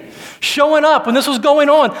reputation, showing up when this was going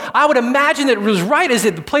on. I would imagine that it was right as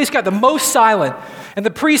the place got the most silent, and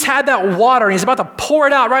the priest had that water, and he's about to pour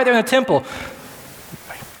it out right there in the temple.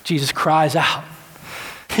 Jesus cries out.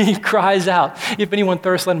 He cries out, if anyone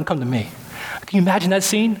thirsts, let him come to me. Can you imagine that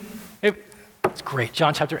scene? It's great.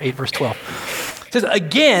 John chapter 8, verse 12. It says,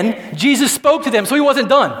 again, Jesus spoke to them, so he wasn't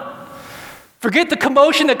done. Forget the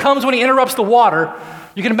commotion that comes when he interrupts the water.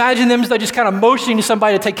 You can imagine them just kind of motioning to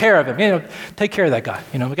somebody to take care of him. Take care of that guy.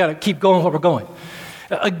 We got to keep going where we're going.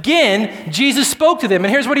 Again, Jesus spoke to them,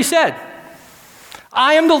 and here's what he said.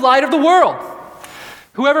 I am the light of the world.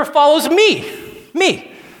 Whoever follows me,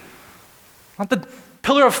 not the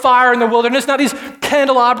pillar of fire in the wilderness, not these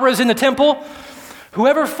candelabras in the temple.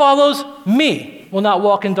 Whoever follows me will not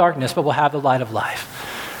walk in darkness, but will have the light of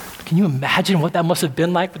life. Can you imagine what that must have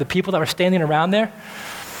been like for the people that were standing around there?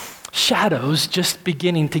 Shadows just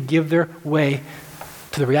beginning to give their way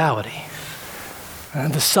to the reality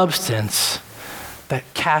and the substance that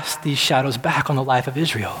cast these shadows back on the life of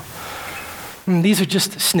Israel. And these are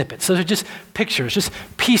just snippets. Those are just pictures, just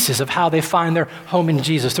pieces of how they find their home in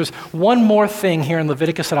Jesus. There's one more thing here in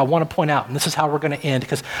Leviticus that I want to point out, and this is how we're going to end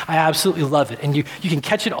because I absolutely love it. And you can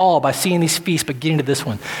catch it all by seeing these feasts, but getting to this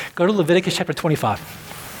one. Go to Leviticus chapter 25.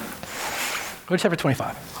 Go to chapter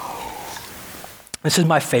 25. This is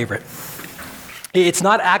my favorite. It's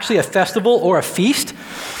not actually a festival or a feast,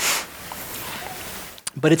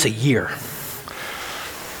 but it's a year.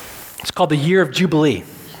 It's called the Year of Jubilee.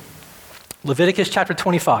 Leviticus chapter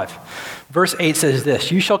 25, verse 8 says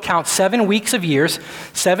this, you shall count 7 weeks of years,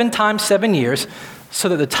 7 times 7 years, so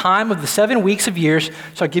that the time of the 7 weeks of years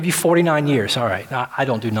shall give you 49 years. All right, now, I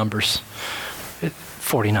don't do numbers.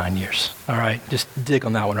 49 years. All right, just dig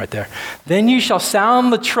on that one right there. Then you shall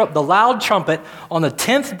sound the loud trumpet on the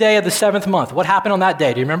 10th day of the 7th month. What happened on that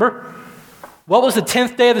day? Do you remember? What was the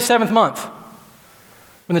 10th day of the 7th month?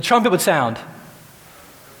 When the trumpet would sound?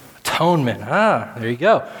 Atonement. There you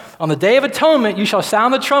go. On the day of atonement, you shall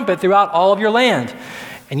sound the trumpet throughout all of your land,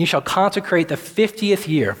 and you shall consecrate the 50th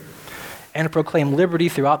year and proclaim liberty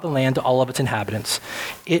throughout the land to all of its inhabitants.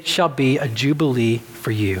 It shall be a jubilee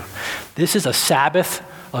for you. This is a Sabbath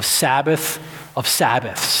of Sabbaths.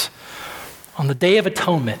 On the day of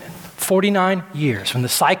atonement, 49 years, when the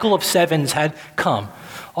cycle of sevens had come,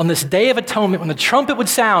 on this day of atonement, when the trumpet would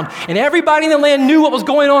sound, and everybody in the land knew what was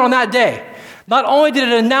going on that day, not only did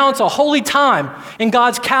it announce a holy time in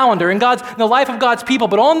God's calendar, in the life of God's people,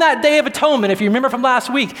 but on that day of atonement, if you remember from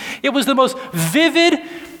last week, it was the most vivid,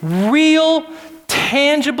 real,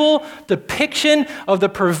 tangible depiction of the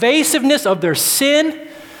pervasiveness of their sin,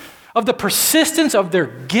 of the persistence of their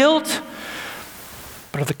guilt,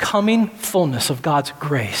 but of the coming fullness of God's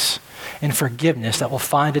grace and forgiveness that will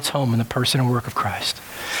find its home in the person and work of Christ.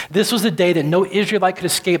 This was the day that no Israelite could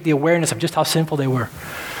escape the awareness of just how sinful they were.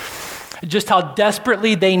 Just how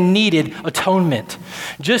desperately they needed atonement.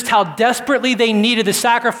 Just how desperately they needed the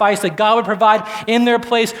sacrifice that God would provide in their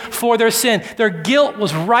place for their sin. Their guilt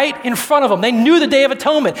was right in front of them. They knew the Day of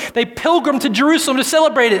Atonement. They pilgrimed to Jerusalem to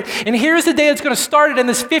celebrate it. And here's the day that's going to start it in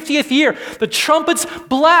this 50th year. The trumpets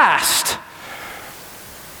blast.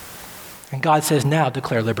 And God says, now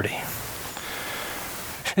declare liberty.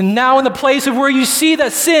 And now in the place of where you see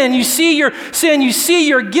that sin, you see your sin, you see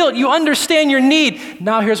your guilt, you understand your need.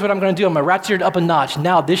 Now here's what I'm going to do. I'm going to ratchet it up a notch.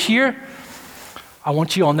 Now this year, I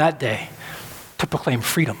want you on that day to proclaim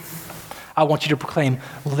freedom. I want you to proclaim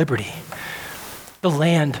liberty. The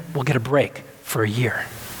land will get a break for a year.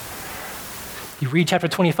 You read chapter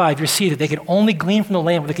 25, you see that they could only glean from the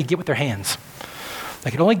land what they could get with their hands.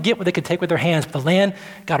 They could only get what they could take with their hands, but the land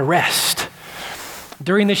got a rest.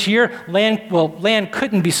 During this year, land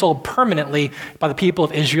couldn't be sold permanently by the people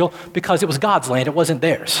of Israel because it was God's land, it wasn't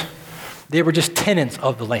theirs. They were just tenants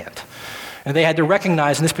of the land. And they had to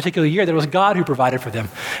recognize in this particular year that it was God who provided for them.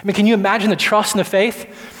 I mean, can you imagine the trust and the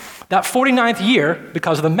faith? That 49th year,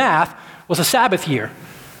 because of the math, was a Sabbath year.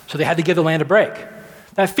 So they had to give the land a break.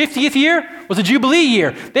 That 50th year was a Jubilee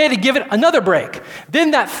year. They had to give it another break.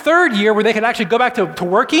 Then that third year where they could actually go back to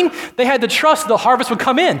working, they had to trust the harvest would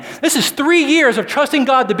come in. This is 3 years of trusting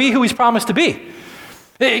God to be who he's promised to be.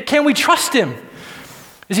 Can we trust him?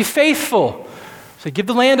 Is he faithful? So give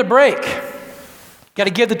the land a break. Got to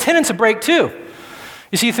give the tenants a break too.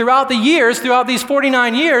 You see, throughout the years, throughout these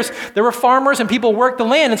 49 years, there were farmers and people worked the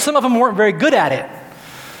land, and some of them weren't very good at it.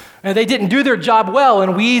 And they didn't do their job well,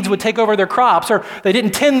 and weeds would take over their crops, or they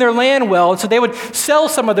didn't tend their land well, and so they would sell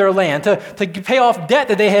some of their land to pay off debt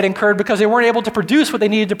that they had incurred because they weren't able to produce what they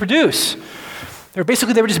needed to produce. They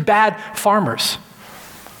were just bad farmers.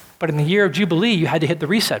 But in the year of Jubilee, you had to hit the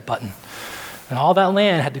reset button, and all that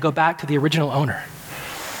land had to go back to the original owner.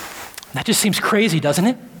 And that just seems crazy, doesn't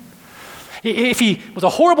it? If he was a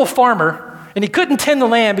horrible farmer, and he couldn't tend the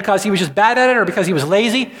land because he was just bad at it or because he was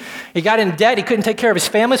lazy. He got in debt. He couldn't take care of his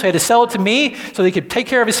family, so he had to sell it to me so he could take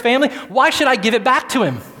care of his family. Why should I give it back to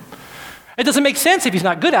him? It doesn't make sense if he's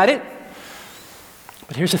not good at it.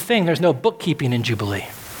 But here's the thing, there's no bookkeeping in Jubilee.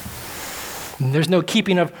 And there's no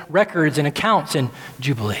keeping of records and accounts in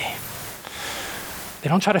Jubilee. They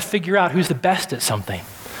don't try to figure out who's the best at something.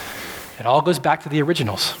 It all goes back to the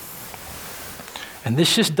originals. And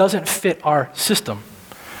this just doesn't fit our system.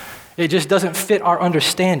 It just doesn't fit our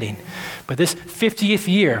understanding. But this 50th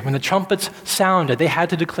year, when the trumpets sounded, they had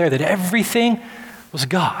to declare that everything was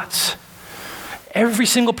God's. Every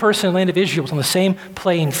single person in the land of Israel was on the same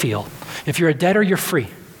playing field. If you're a debtor, you're free.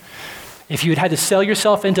 If you had to sell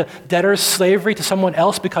yourself into debtor's slavery to someone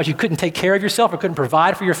else because you couldn't take care of yourself or couldn't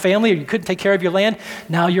provide for your family or you couldn't take care of your land,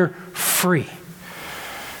 now you're free.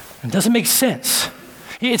 It doesn't make sense.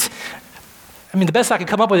 The best I could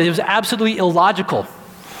come up with, it was absolutely illogical.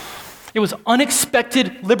 It was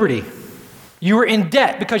unexpected liberty. You were in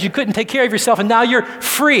debt because you couldn't take care of yourself, and now you're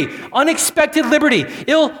free. Unexpected liberty,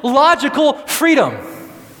 illogical freedom.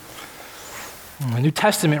 The New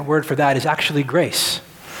Testament word for that is actually grace.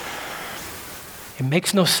 It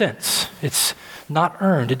makes no sense. It's not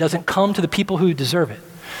earned. It doesn't come to the people who deserve it.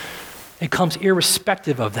 It comes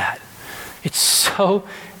irrespective of that. It's so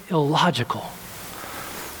illogical.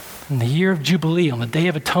 In the year of Jubilee, on the Day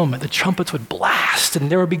of Atonement, the trumpets would blast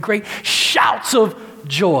and there would be great shouts of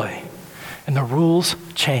joy. And the rules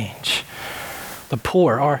change. The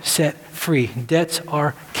poor are set free. Debts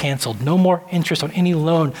are canceled. No more interest on any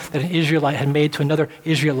loan that an Israelite had made to another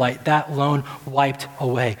Israelite. That loan wiped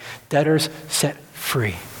away. Debtors set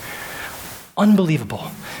free.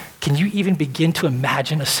 Unbelievable. Can you even begin to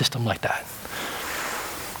imagine a system like that?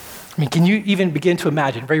 Can you even begin to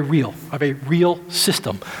imagine a very real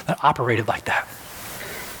system that operated like that?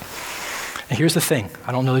 And here's the thing.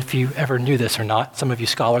 I don't know if you ever knew this or not. Some of you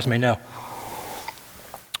scholars may know.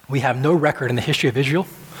 We have no record in the history of Israel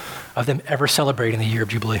of them ever celebrating the year of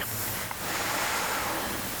Jubilee.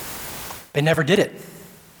 They never did it.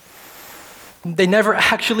 They never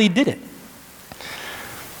actually did it.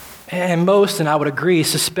 And most, and I would agree,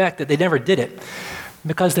 suspect that they never did it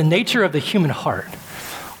because the nature of the human heart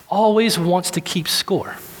always wants to keep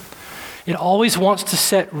score. It always wants to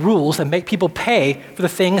set rules that make people pay for the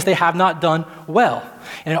things they have not done well.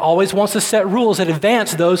 And it always wants to set rules that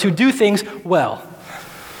advance those who do things well.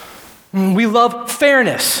 We love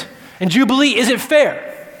fairness, and Jubilee isn't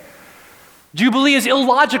fair. Jubilee is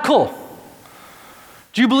illogical.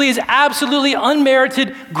 Jubilee is absolutely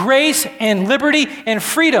unmerited grace and liberty and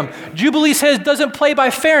freedom. Jubilee says doesn't play by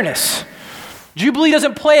fairness. Jubilee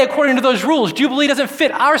doesn't play according to those rules. Jubilee doesn't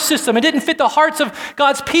fit our system. It didn't fit the hearts of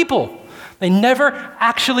God's people. They never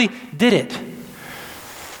actually did it.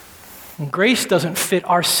 And grace doesn't fit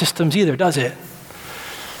our systems either, does it?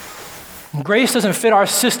 And grace doesn't fit our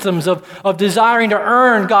systems of desiring to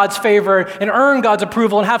earn God's favor and earn God's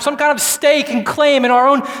approval and have some kind of stake and claim in our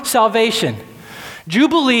own salvation.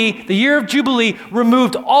 Jubilee, the year of Jubilee,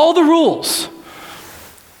 removed all the rules,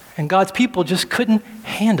 and God's people just couldn't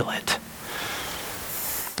handle it.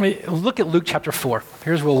 Look at Luke chapter 4.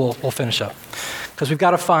 Here's where we'll finish up, because we've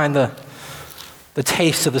got to find the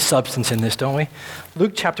taste of the substance in this, don't we?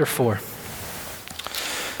 Luke chapter 4,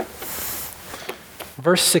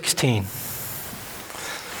 verse 16.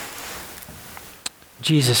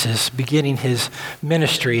 Jesus is beginning his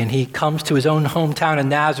ministry, and he comes to his own hometown in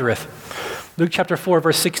Nazareth. Luke chapter 4,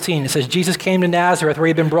 verse 16, it says, Jesus came to Nazareth where he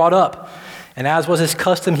had been brought up. And as was his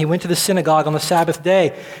custom, he went to the synagogue on the Sabbath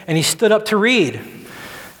day, and he stood up to read.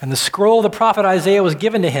 And the scroll of the prophet Isaiah was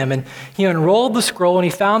given to him, and he unrolled the scroll, and he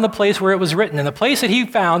found the place where it was written. And the place that he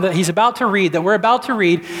found that he's about to read, that we're about to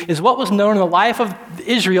read, is what was known in the life of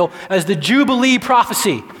Israel as the Jubilee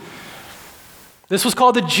prophecy. This was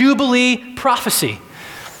called the Jubilee prophecy.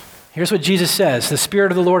 Here's what Jesus says, the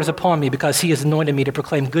Spirit of the Lord is upon me because he has anointed me to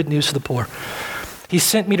proclaim good news to the poor. He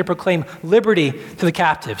sent me to proclaim liberty to the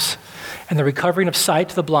captives and the recovering of sight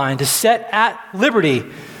to the blind, to set at liberty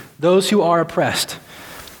those who are oppressed,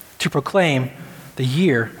 to proclaim the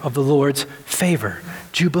year of the Lord's favor,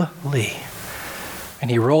 Jubilee. And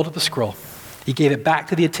he rolled up the scroll. He gave it back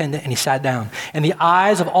to the attendant and he sat down. And the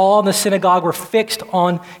eyes of all in the synagogue were fixed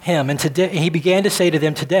on him. And he began to say to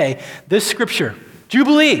them, today, this scripture,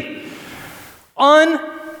 Jubilee,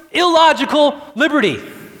 illogical liberty,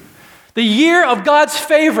 the year of God's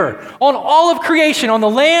favor on all of creation, on the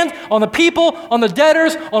land, on the people, on the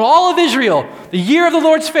debtors, on all of Israel, the year of the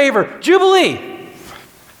Lord's favor, Jubilee,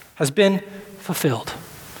 has been fulfilled.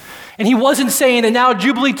 And he wasn't saying that now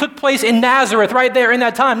Jubilee took place in Nazareth right there in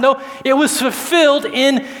that time. No, it was fulfilled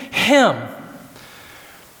in him.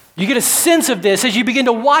 You get a sense of this as you begin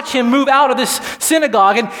to watch him move out of this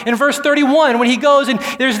synagogue. And in verse 31, when he goes and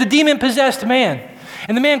there's the demon-possessed man.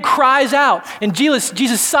 And the man cries out, and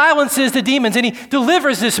Jesus silences the demons, and he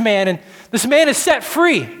delivers this man, and this man is set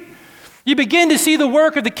free. You begin to see the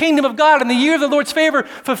work of the kingdom of God and the year of the Lord's favor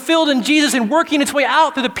fulfilled in Jesus and working its way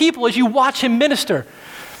out through the people as you watch him minister.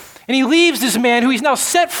 And he leaves this man who he's now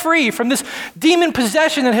set free from this demon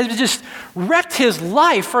possession that has just wrecked his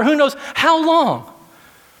life for who knows how long.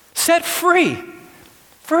 Set free.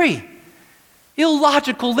 Free.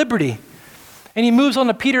 Illogical liberty. And he moves on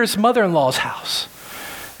to Peter's mother-in-law's house.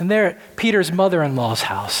 And there at Peter's mother-in-law's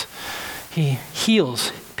house, he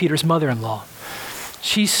heals Peter's mother-in-law.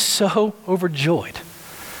 She's so overjoyed,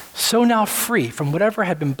 so now free from whatever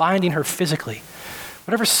had been binding her physically,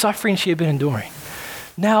 whatever suffering she had been enduring.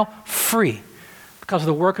 Now free because of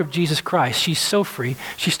the work of Jesus Christ. She's so free,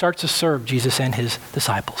 she starts to serve Jesus and his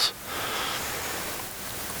disciples.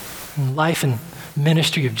 In life and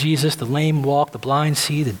ministry of Jesus, the lame walk, the blind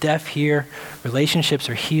see, the deaf hear, relationships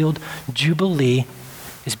are healed. Jubilee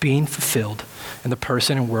is being fulfilled in the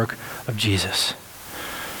person and work of Jesus.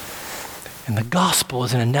 And the gospel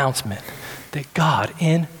is an announcement that God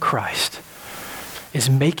in Christ is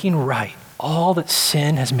making right all that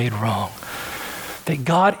sin has made wrong. That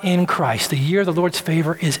God in Christ, the year of the Lord's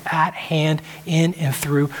favor, is at hand in and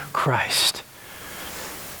through Christ.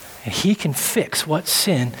 And he can fix what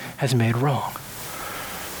sin has made wrong.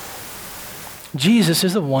 Jesus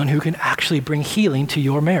is the one who can actually bring healing to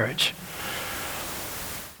your marriage.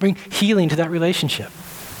 Bring healing to that relationship.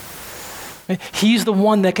 He's the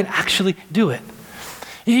one that can actually do it.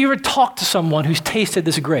 You ever talk to someone who's tasted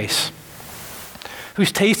this grace,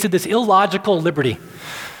 who's tasted this illogical liberty,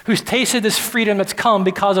 who's tasted this freedom that's come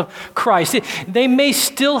because of Christ? They may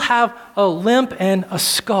still have a limp and a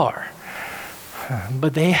scar,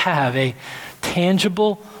 but they have a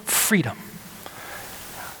tangible freedom,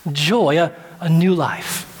 joy, a new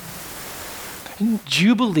life.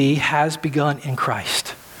 Jubilee has begun in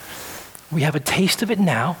Christ. We have a taste of it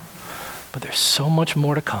now, but there's so much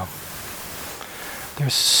more to come.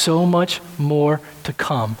 There's so much more to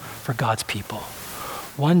come for God's people.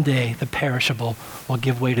 One day, the perishable will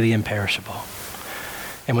give way to the imperishable.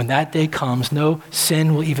 And when that day comes, no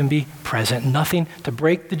sin will even be present. Nothing to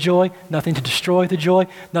break the joy, nothing to destroy the joy,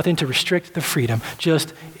 nothing to restrict the freedom.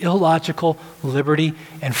 Just illogical liberty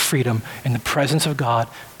and freedom in the presence of God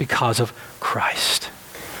because of Christ.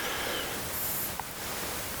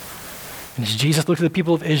 And as Jesus looked at the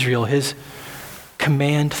people of Israel, his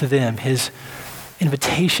command to them, his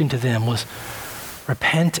invitation to them was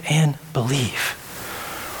repent and believe.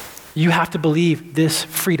 You have to believe this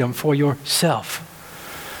freedom for yourself.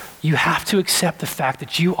 You have to accept the fact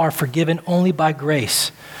that you are forgiven only by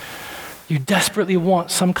grace. You desperately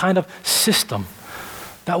want some kind of system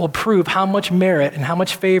that will prove how much merit and how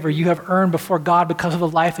much favor you have earned before God because of the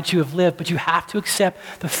life that you have lived, but you have to accept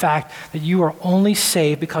the fact that you are only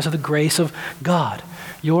saved because of the grace of God.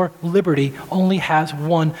 Your liberty only has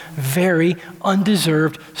one very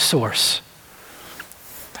undeserved source.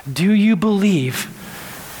 Do you believe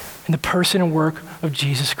in the person and work of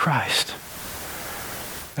Jesus Christ?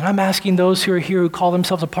 And I'm asking those who are here who call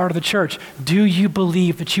themselves a part of the church, do you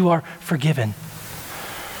believe that you are forgiven?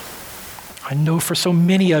 I know for so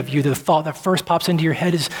many of you, the thought that first pops into your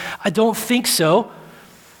head is, I don't think so.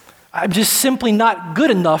 I'm just simply not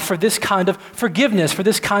good enough for this kind of forgiveness, for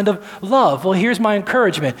this kind of love. Well, here's my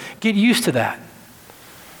encouragement. Get used to that.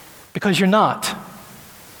 Because you're not.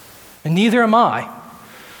 And neither am I.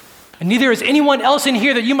 And neither is anyone else in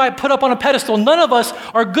here that you might put up on a pedestal. None of us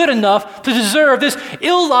are good enough to deserve this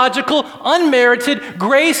illogical, unmerited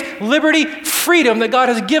grace, liberty, freedom that God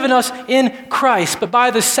has given us in Christ. But by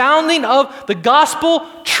the sounding of the gospel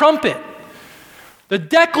trumpet, the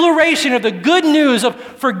declaration of the good news of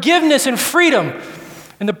forgiveness and freedom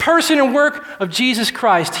in the person and work of Jesus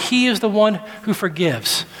Christ, he is the one who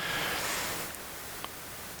forgives.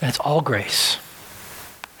 And it's all grace.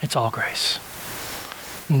 It's all grace.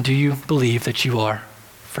 And do you believe that you are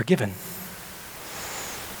forgiven?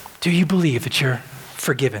 Do you believe that you're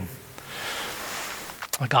forgiven?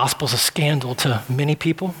 The gospel's a scandal to many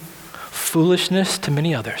people, foolishness to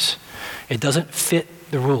many others. It doesn't fit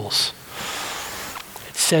the rules.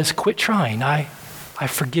 It says, quit trying, I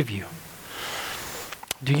forgive you.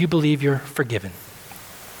 Do you believe you're forgiven?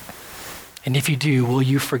 And if you do, will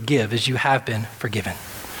you forgive as you have been forgiven?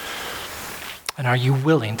 And are you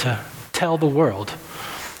willing to tell the world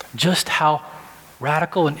just how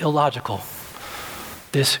radical and illogical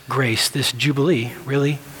this grace, this jubilee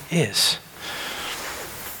really is?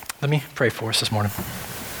 Let me pray for us this morning.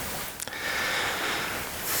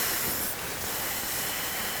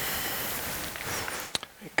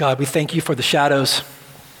 God, we thank you for the shadows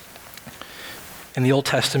in the Old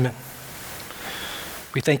Testament.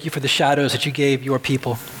 We thank you for the shadows that you gave your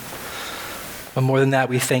people. But more than that,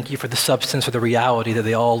 we thank you for the substance or the reality that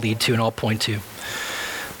they all lead to and all point to.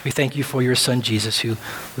 We thank you for your son, Jesus, who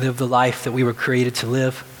lived the life that we were created to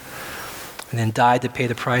live and then died to pay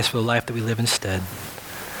the price for the life that we live instead.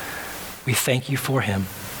 We thank you for him.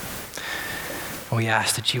 And we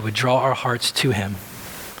ask that you would draw our hearts to him,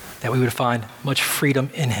 that we would find much freedom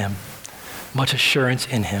in him, much assurance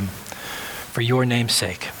in him, for your name's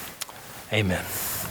sake. Amen.